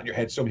think about in your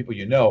head so many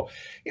people,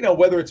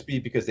 whether it's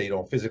because they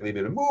don't physically be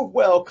able to move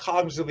well,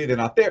 cognitively they're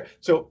not there.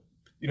 So,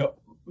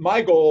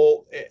 my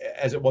goal,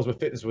 as it was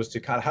with fitness, was to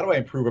kind of, how do I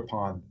improve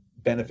upon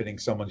benefiting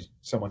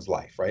someone's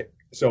life, right?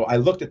 So I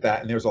looked at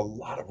that, and there's a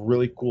lot of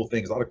really cool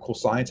things, a lot of cool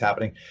science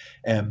happening,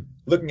 and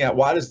looking at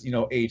why does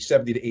age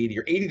 70 to 80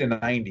 or 80 to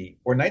 90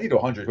 or 90 to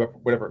 100,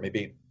 whatever it may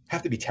be,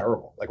 have to be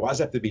terrible? Like, why does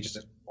it have to be just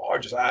as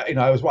large?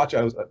 I was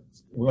watching.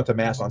 We went to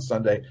mass on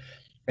Sunday,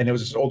 and there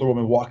was this older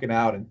woman walking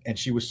out, and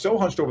she was so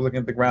hunched over looking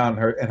at the ground,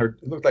 and her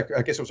it looked like,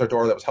 I guess it was her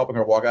daughter that was helping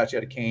her walk out. She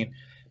had a cane,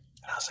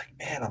 and I was like,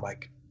 man,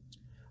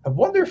 I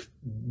wonder if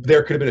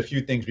there could have been a few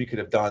things we could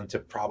have done to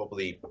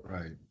probably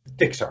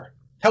fix her,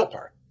 help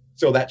her,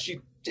 so that she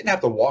didn't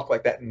have to walk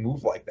like that and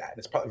move like that. And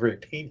it's probably very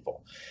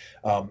painful.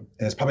 And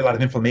there's probably a lot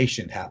of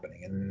inflammation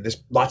happening, and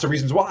there's lots of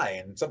reasons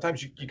why. And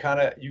sometimes you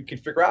can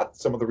figure out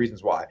some of the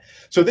reasons why.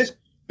 So this,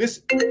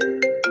 hold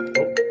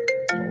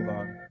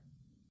on.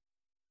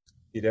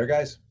 You there,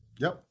 guys?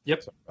 Yep.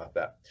 Sorry about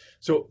that.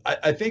 So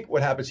I think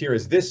what happens here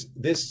is this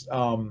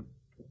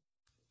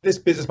this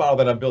business model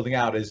that I'm building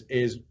out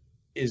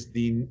it's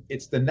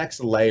the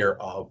next layer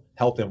of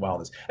health and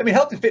wellness. I mean,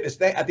 health and fitness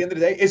at the end of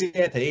the day is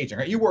anti-aging,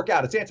 right? You work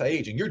out, it's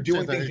anti-aging. You're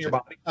doing things in your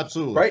body,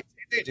 absolutely, right?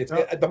 It's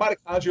at the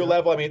mitochondrial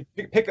level. I mean,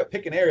 pick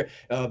an area,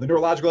 the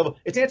neurological level.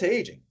 It's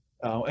anti-aging.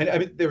 And I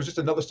mean, there was just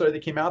another study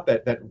that came out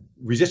that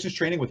resistance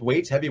training with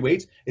weights, heavy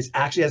weights,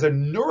 actually has a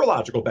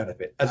neurological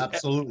benefit.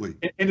 Absolutely.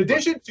 In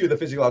addition to the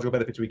physiological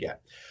benefits we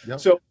get. Yep.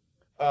 So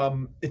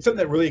it's something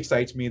that really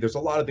excites me. There's a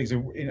lot of things.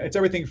 It's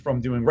everything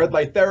from doing red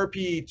light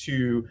therapy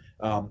to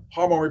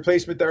hormone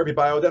replacement therapy,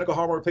 bioidentical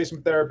hormone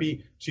replacement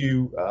therapy,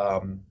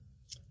 to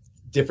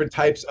different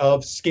types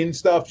of skin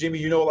stuff. Jimmy,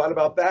 you know a lot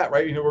about that,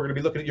 right? You know, we're going to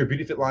be looking at your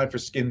Beauty Fit line for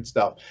skin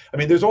stuff. I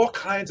mean, there's all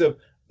kinds of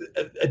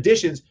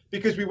additions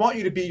because we want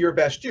you to be your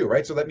best you,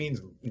 right? So that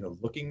means, you know,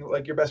 looking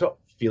like your best self,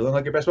 feeling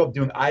like your best self,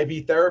 doing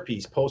IV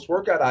therapies,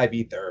 post-workout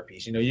IV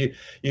therapies. You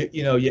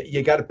know,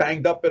 you got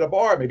banged up at a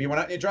bar, maybe you went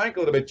out and you drank a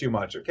little bit too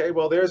much. Okay,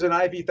 well, there's an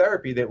IV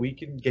therapy that we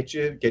can get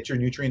your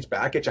nutrients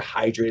back, get you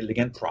hydrated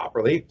again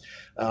properly.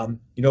 You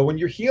know, when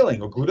you're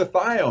healing, or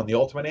glutathione, the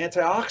ultimate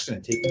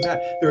antioxidant, taking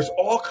that. There's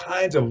all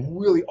kinds of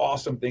really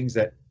awesome things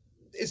that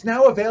is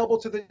now available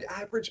to the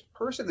average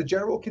person, the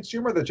general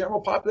consumer, the general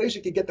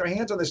population can get their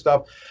hands on this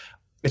stuff.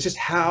 It's just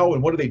how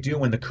and what do they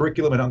do in the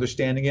curriculum and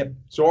understanding it.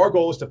 So our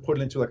goal is to put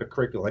it into like a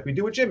curriculum, like we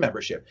do a gym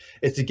membership.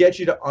 It's to get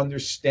you to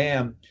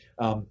understand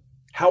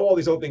how all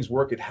these other things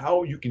work and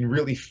how you can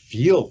really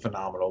feel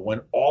phenomenal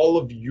when all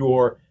of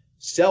your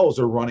cells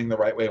are running the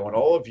right way, when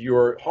all of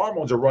your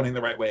hormones are running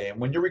the right way,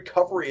 and when your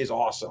recovery is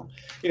awesome.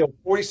 You know,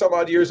 40 some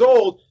odd years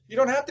old, you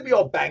don't have to be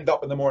all banged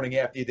up in the morning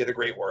after you did a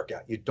great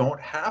workout. You don't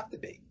have to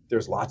be.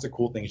 There's lots of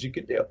cool things you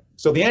can do.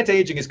 So the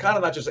anti-aging is kind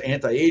of not just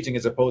anti-aging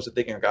as opposed to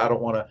thinking, I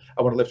want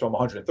to lift from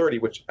 130,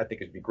 which I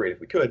think would be great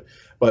if we could,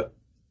 but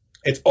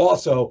it's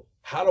also,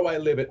 how do I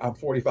live it? I'm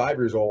 45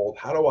 years old.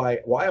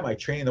 Why am I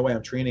training the way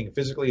I'm training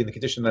physically in the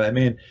condition that I'm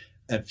in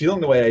and feeling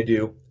the way I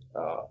do?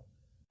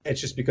 It's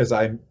just because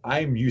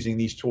I'm using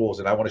these tools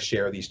and I want to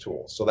share these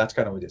tools. So that's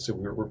kind of what it is. So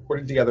we're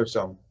putting together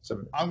some.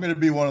 I'm going to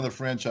be one of the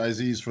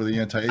franchisees for the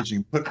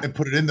anti-aging. Put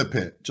it in the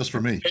pit just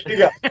for me. There you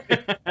go.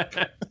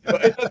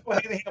 It does go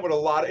hand in hand with a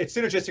lot. It's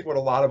synergistic with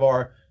a lot of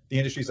the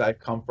industries I've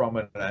come from,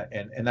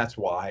 and that's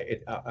why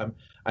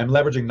I'm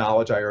leveraging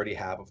knowledge I already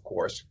have, of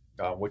course,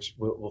 which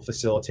will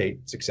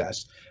facilitate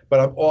success.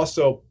 But I'm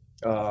also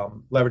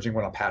leveraging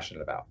what I'm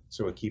passionate about,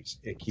 so it keeps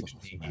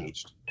me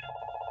engaged.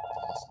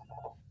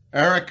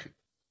 Eric,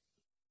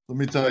 let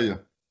me tell you,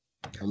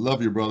 I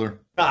love you, brother.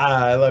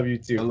 I love you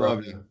too. I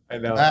love you. I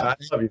know. Matt, I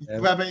love you, man.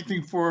 Do you have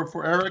anything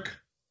for Eric?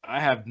 I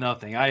have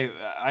nothing.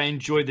 I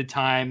enjoyed the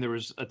time. There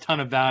was a ton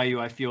of value.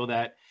 I feel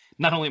that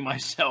not only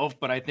myself,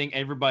 but I think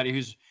everybody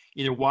who's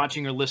either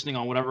watching or listening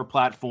on whatever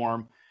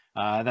platform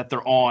that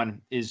they're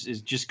on is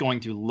just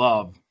going to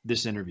love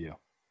this interview.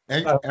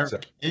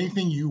 Eric,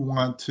 anything you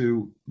want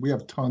to, we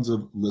have tons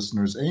of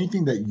listeners,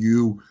 anything that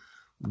you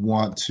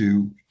want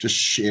to just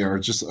share,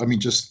 just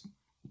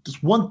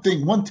one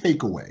thing, one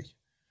takeaway.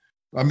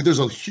 I mean, there's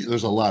a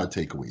lot of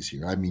takeaways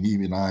here. I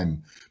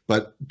mean,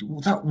 but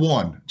that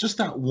one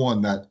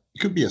that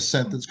could be a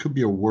sentence, could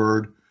be a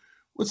word.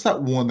 What's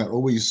that one that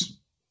always?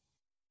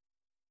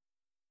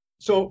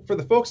 So for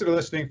the folks that are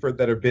listening,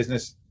 that are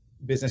business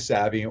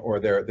savvy, or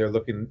they're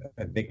looking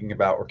and thinking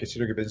about or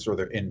considering a business, or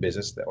they're in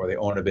business, or they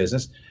own a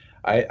business,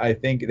 I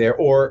think they're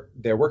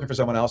working for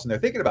someone else and they're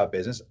thinking about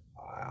business.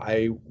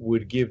 I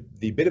would give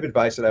the bit of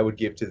advice that I would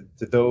give to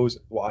those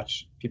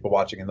people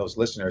watching and those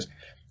listeners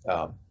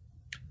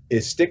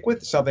is stick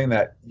with something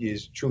that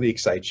truly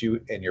excites you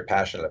and you're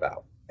passionate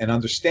about, and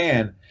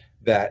understand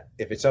that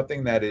if it's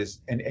something that is,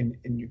 and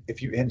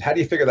how do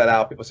you figure that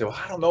out? People say, well,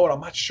 I don't know, and I'm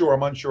not sure,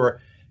 I'm unsure.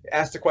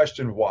 Ask the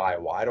question, why?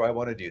 Why do I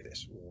want to do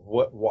this?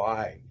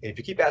 Why? If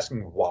you keep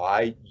asking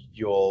why,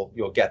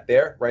 you'll get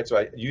there, right? So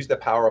I use the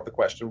power of the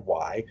question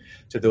why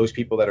to those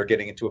people that are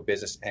getting into a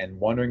business and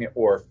wondering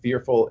or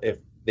fearful if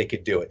they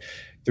could do it.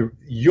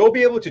 You'll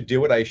be able to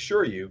do it, I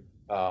assure you,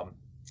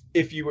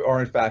 if you are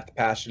in fact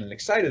passionate and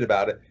excited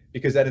about it,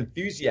 because that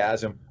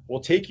enthusiasm will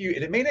take you,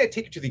 and it may not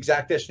take you to the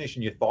exact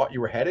destination you thought you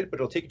were headed, but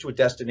it'll take you to a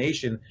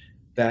destination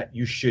that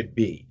you should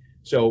be.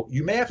 So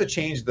you may have to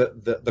change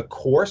the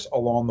course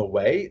along the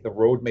way. The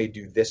road may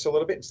do this a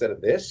little bit instead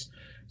of this.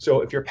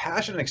 So if you're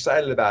passionate and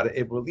excited about it,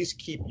 it will at least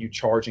keep you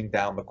charging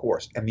down the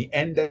course. And the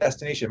end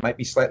destination might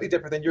be slightly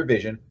different than your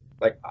vision.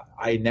 Like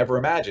I never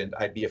imagined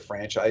I'd be a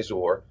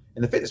franchisor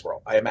in the fitness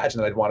world. I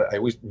imagined I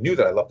always knew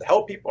that I loved to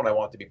help people and I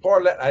wanted to be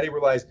part of that. I didn't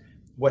realize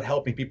what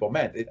helping people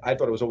meant. I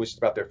thought it was always just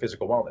about their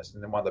physical wellness,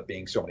 and then wound up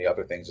being so many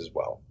other things as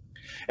well.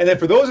 And then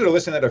for those that are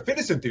listening that are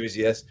fitness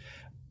enthusiasts,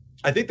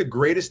 I think the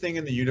greatest thing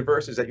in the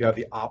universe is that you have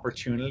the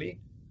opportunity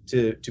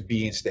to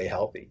be and stay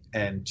healthy,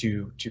 and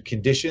to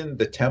condition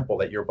the temple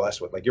that you're blessed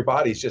with. Like your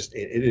body's just,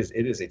 it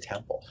is a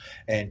temple,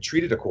 and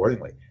treat it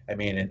accordingly. I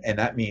mean, and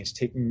that means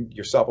taking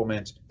your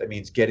supplements, that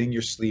means getting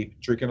your sleep,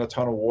 drinking a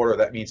ton of water,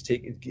 that means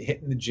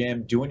hitting the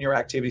gym, doing your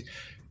activities.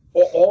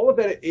 All of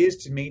that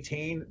is to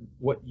maintain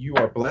what you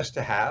are blessed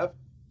to have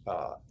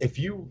if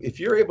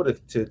you're able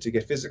to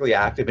get physically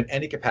active in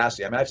any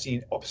capacity, I mean, I've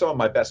seen some of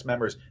my best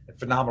members and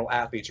phenomenal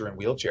athletes are in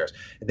wheelchairs,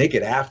 and they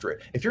get after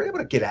it. If you're able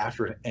to get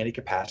after it in any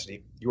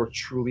capacity, you are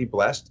truly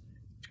blessed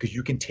because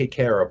you can take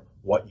care of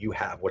what you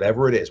have,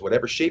 whatever it is,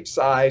 whatever shape,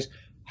 size,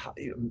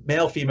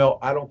 male, female,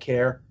 I don't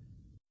care.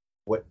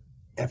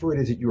 Whatever it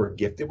is that you are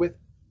gifted with,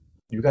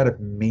 you got to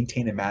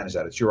maintain and manage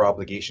that. It's your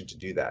obligation to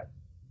do that.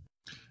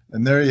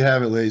 And there you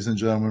have it, ladies and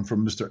gentlemen,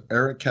 from Mr.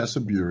 Eric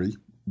Casaburi,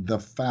 the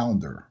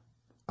founder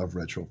of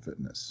Retro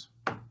Fitness.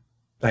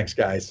 Thanks,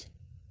 guys.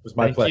 It was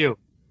my Thank pleasure. you.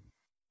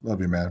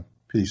 Love you, man.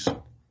 Peace.